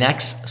 Okay, my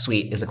next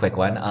sweet is a quick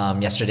one.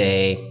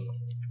 Yesterday,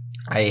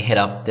 I hit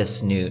up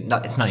this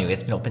it's not new,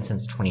 it's been open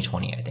since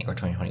 2020, I think, or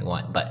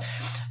 2021, but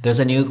there's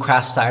a new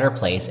craft cider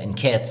place in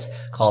Kits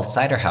called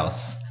Cider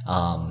House.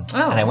 And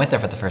I went there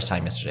for the first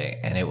time yesterday,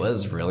 and it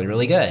was really,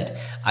 really good.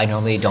 I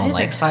normally don't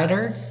like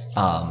cider.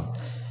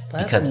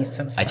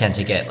 Because I tend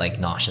to get like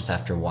nauseous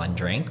after one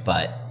drink,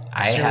 but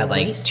I had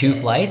like 2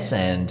 flights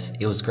and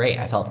it was great.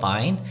 I felt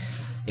fine.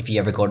 If you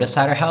ever go to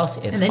Cider House,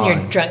 it's and then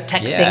you're drunk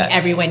texting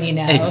everyone you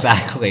know.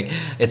 Exactly.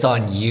 It's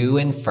on U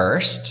and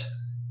First.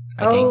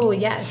 I think.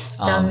 Yes,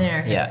 down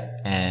there. Yeah,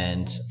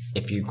 and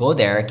if you go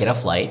there, get a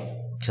flight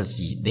because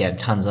they have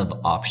tons of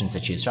options to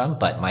choose from.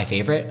 But my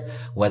favorite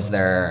was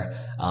their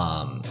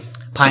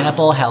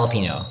pineapple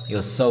jalapeno. It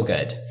was so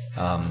good.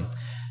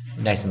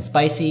 Nice and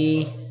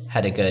spicy.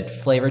 Had a good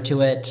flavor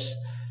to it.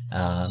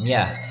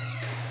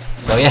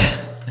 So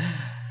yeah.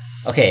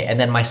 Okay, and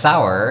then my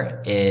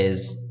sour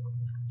is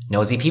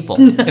nosy people.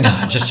 No,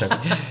 I'm just joking.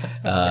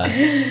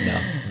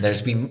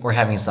 We're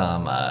having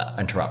some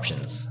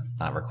interruptions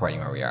recording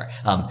where we are.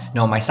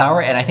 No, my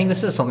sour, and I think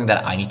this is something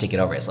that I need to get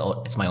over.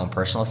 So it's my own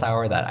personal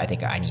sour that I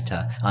think I need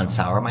to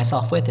unsour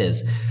myself with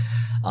is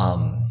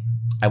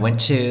I went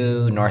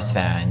to North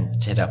Van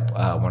to hit up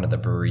one of the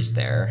breweries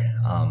there.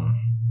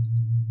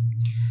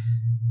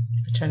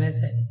 Which one is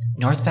it?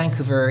 North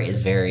Vancouver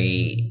is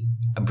very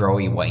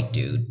broy white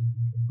dude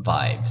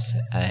vibes,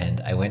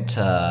 and I went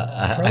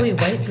to broy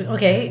white.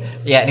 Okay.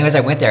 Yeah. Anyways, I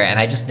went there, and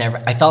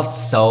I felt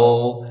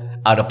so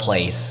out of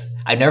place.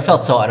 I've never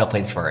felt so out of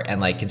place for it,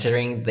 and like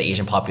considering the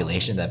Asian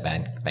population that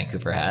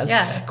Vancouver has,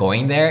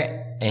 going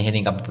there and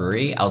hitting up a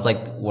brewery, I was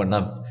like one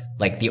of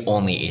like the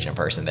only Asian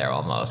person there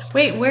almost.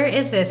 Wait, where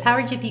is this? How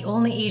are you the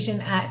only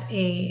Asian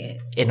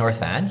in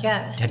North Van?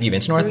 Yeah. Have you been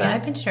to North Van?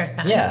 I've been to North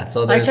Van. Yeah.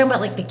 So are you talking about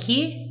like the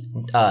Quay?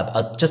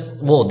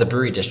 The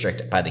brewery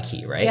district by the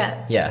Quay, right?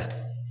 Yeah. Yeah.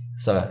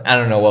 So I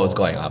don't know what was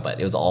going on, but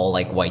it was all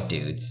like white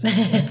dudes,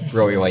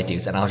 broy white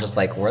dudes, and I was just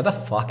like, where the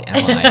fuck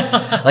am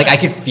I? Like I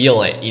could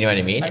feel it, you know what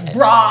I mean? Like,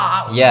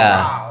 rah,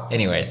 yeah. Rah.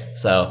 Anyways,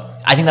 so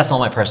I think that's all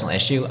my personal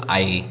issue.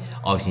 I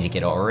obviously need to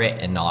get over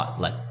it and not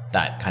let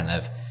that kind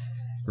of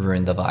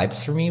ruin the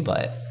vibes for me,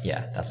 but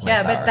yeah, that's my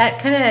sour. But that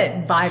kind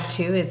of vibe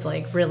too is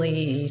like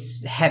really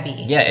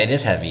heavy. Yeah, it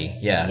is heavy.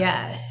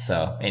 Yeah.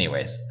 So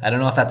anyways, I don't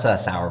know if that's a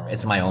sour.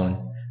 It's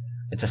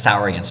a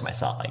sour against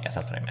myself, I guess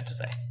that's what I meant to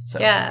say. So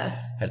yeah.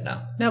 I don't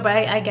know. No, but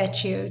I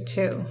get you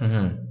too.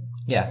 Mm-hmm.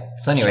 Yeah.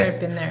 So anyways. Sure, I've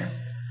been there.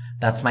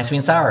 That's my sweet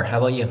and sour. How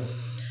about you?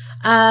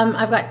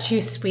 I've got 2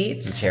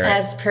 sweets. Let's hear it.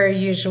 As per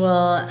usual,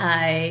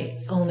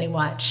 I only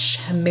watch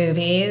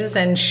movies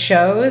and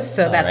shows,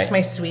 so that's right.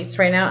 my sweets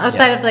right now.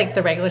 Outside of like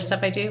the regular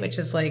stuff I do, which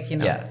is like,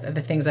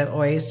 the things I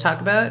always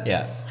talk about.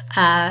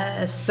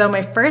 Yeah. So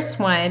my first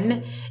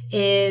one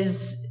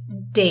is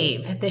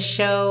Dave, the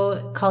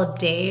show called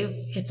Dave.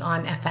 It's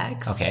on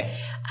FX. Okay.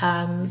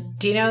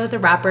 Do you know the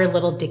rapper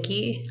Little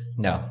Dicky?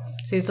 No.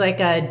 So he's like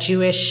a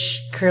Jewish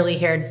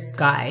curly-haired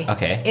guy.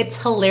 Okay. It's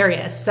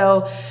hilarious.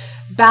 So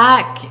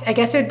back, I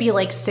guess it would be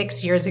like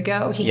 6 years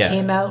ago, he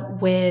came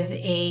out with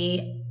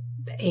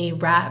a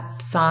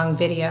rap song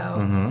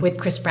video with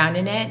Chris Brown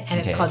in it, and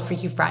it's called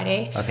Freaky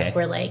Friday. Okay.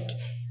 Where like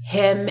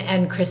him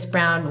and Chris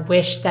Brown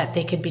wish that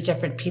they could be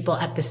different people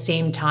at the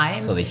same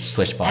time. So they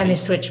switch bodies. And they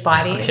switch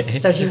bodies. Okay.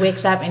 So he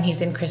wakes up and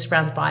he's in Chris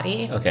Brown's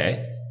body.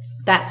 Okay.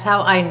 That's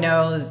how I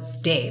know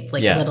Dave,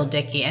 like Yeah. Little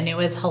Dicky, and it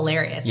was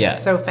hilarious. Yeah.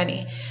 It's so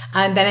funny.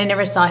 And then I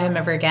never saw him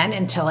ever again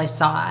until I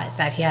saw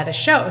that he had a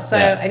show. So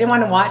Yeah. I didn't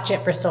want to watch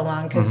it for so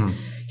long because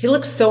he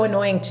looks so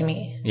annoying to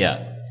me.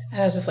 Yeah. And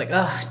I was just like,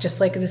 oh,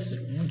 just like this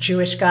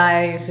Jewish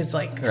guy who's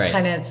like Right.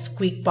 kind of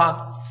squeak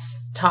box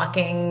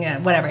talking,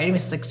 whatever. It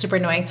was like super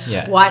annoying.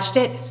 Yeah. Watched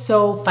it,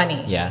 so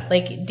funny. Yeah.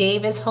 Like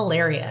Dave is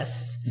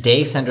hilarious.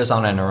 Dave centers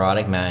on a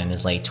neurotic man in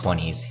his late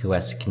 20s who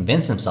has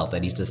convinced himself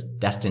that he's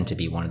just destined to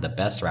be one of the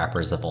best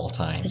rappers of all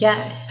time.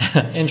 Yeah.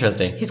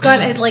 Interesting. He's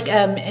got like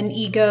an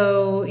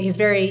ego. He's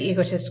very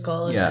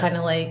egotistical, Yeah. kind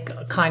of like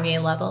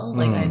Kanye level.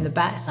 Like I'm the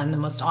best. I'm the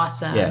most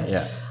awesome.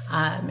 Yeah.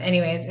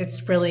 Anyways,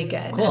 it's really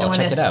good. Cool, I don't I'll want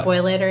check to it out.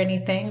 spoil it or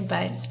anything,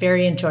 but it's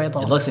very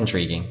enjoyable. It looks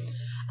intriguing.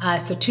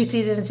 So 2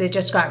 seasons. They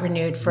just got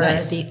renewed for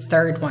Nice. the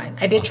 3rd one.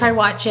 I did try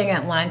watching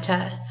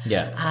Atlanta.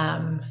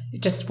 Yeah.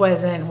 It just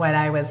wasn't what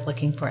I was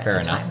looking for at Fair the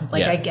enough. time.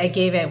 Like Yeah. I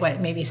gave it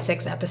maybe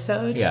 6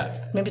 episodes. Yeah.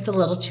 Maybe it's a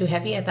little too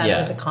heavy. I thought Yeah.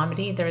 it was a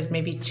comedy. There was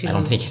maybe 2 I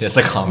don't think it is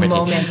a comedy.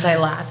 moments I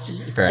laughed.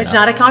 Fair It's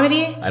enough. not a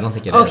comedy? I don't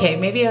think it is. Okay,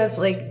 maybe I was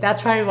like,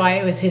 that's probably why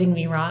it was hitting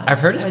me wrong. I've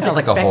heard it's I was kind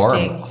of like a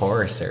expecting-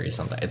 horror series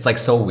sometimes. It's like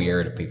so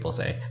weird, people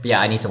say. But yeah,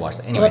 I need to watch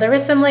that. Well, Anyways, there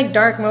was some like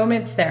dark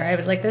moments there. I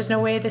was like, there's no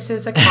way this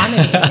is a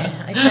comedy.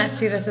 I can't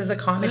see this as a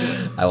comedy.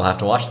 I will have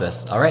to watch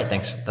this. All right,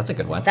 thanks. That's a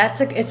good one.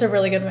 It's a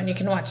really good one. You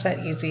can watch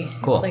that easy.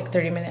 Cool. It's like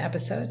 30-minute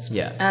episodes.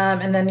 Yeah.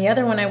 And then the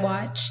other one I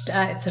watched,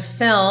 it's a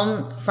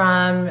film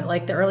from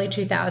like the early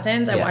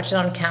 2000s. I Yeah. watched it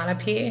on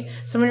Canopy.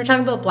 So when you're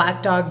talking about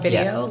Black Dog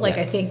Video, Yeah.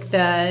 I think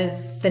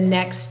the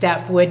next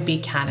step would be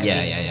Canopy.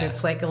 Yeah. 'Cause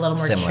it's like a little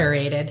more Similar.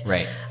 curated.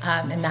 Right.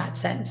 In that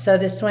sense. So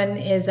this one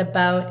is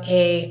about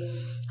a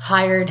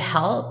hired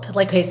help.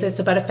 Like, okay, so it's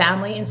about a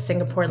family in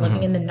Singapore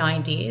living in the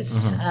 90s.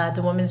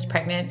 The woman's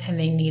pregnant and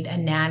they need a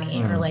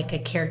nanny or like a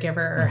caregiver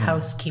or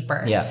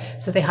housekeeper. Yeah.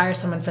 So they hire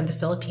someone from the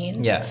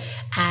Philippines. Yeah.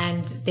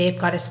 And they've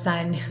got a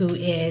son who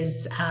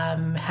is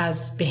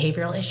has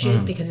behavioral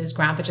issues because his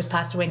grandpa just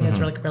passed away and he was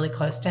really, really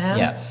close to him.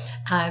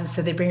 Yeah.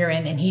 So they bring her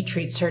in and he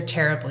treats her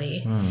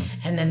terribly.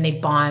 And then they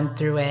bond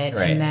through it.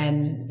 Right.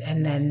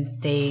 And then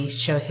they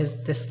show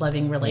this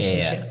loving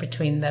relationship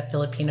between the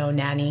Filipino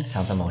nanny.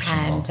 Sounds emotional.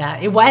 And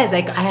it was.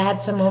 I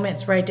had some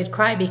moments where I did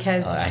cry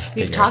because I we've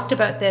figured. talked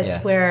about this Yeah.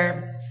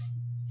 where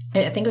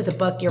I think it was a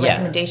book, your Yeah.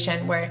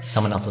 recommendation, where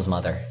Someone else's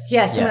mother.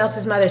 someone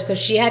else's mother. So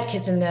she had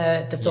kids in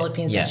the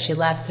Philippines Yeah. that she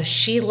left. So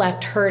she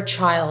left her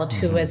child,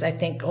 who was I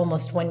think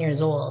almost 1 year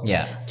old,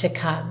 Yeah. to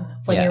come Yeah.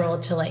 1 year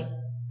old to like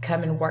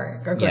come and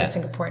work or go Yeah. to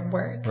Singapore and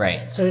work.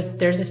 Right. So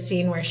there's a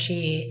scene where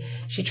she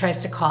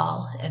tries to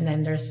call and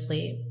then they're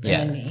asleep. Yeah.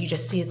 And then you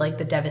just see like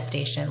the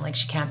devastation. Like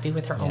she can't be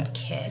with her own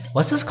kid.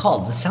 What's this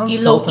called? That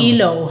sounds so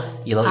familiar. Ilo.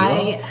 Ilo.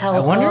 I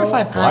wonder if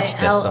I've watched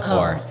this ILO.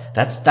 before.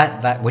 That's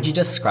that what you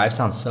just described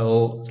sounds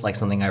so like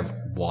something I've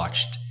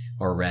watched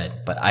or read,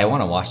 but I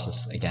want to watch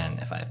this again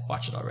if I've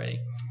watched it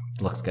already.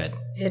 It looks good.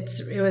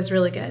 It was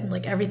really good.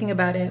 Like everything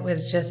about it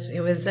was just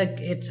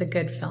it's a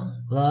good film.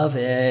 Love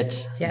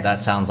it. Yes. That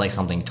sounds like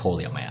something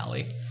totally up my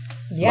alley.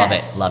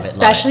 Yes, Love it.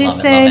 especially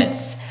love it, love it.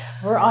 since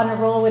we're on a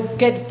roll with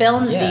good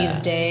films Yeah.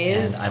 these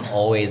days. And I'm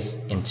always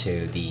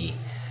into the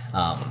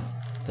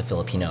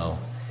Filipino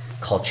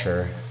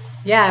culture.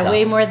 Yeah, stuff.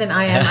 way more than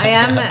I am.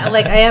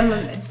 I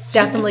am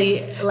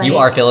definitely like You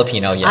are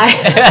Filipino, yes.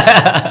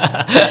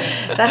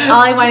 That's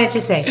all I wanted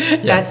to say.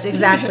 That's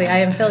exactly. I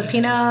am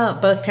Filipino.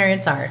 Both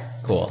parents are.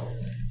 Cool.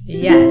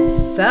 Yes.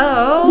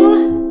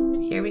 So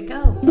here we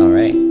go. All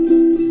right.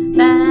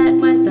 That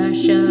was our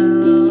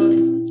show.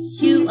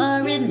 You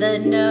are in the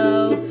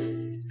know.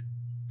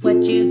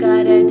 What you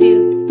gotta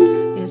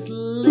do is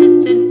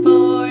listen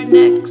for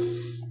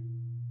next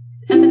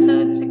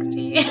episode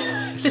 60.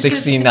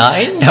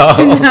 69? No.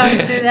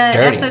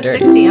 Episode dirty.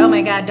 60. Oh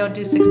my god, don't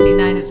do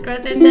 69. It's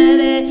gross and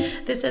dirty.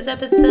 This is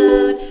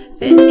episode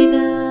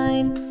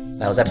 59.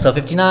 That was episode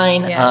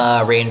 59.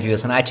 Yes. Rate and review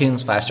us on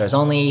iTunes, 5 stars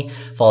only.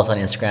 Follow us on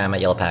Instagram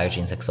at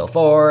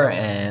yellowpackaging604.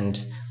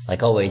 And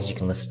like always, you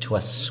can listen to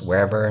us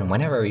wherever and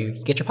whenever you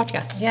get your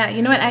podcasts. Yeah,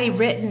 you know what? I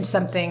written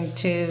something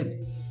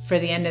for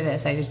the end of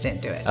this. I just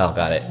didn't do it. Oh,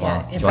 got it.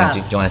 Well, Yeah, do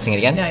you want to sing it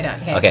again? No, I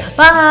don't. Okay.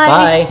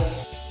 Bye. Bye.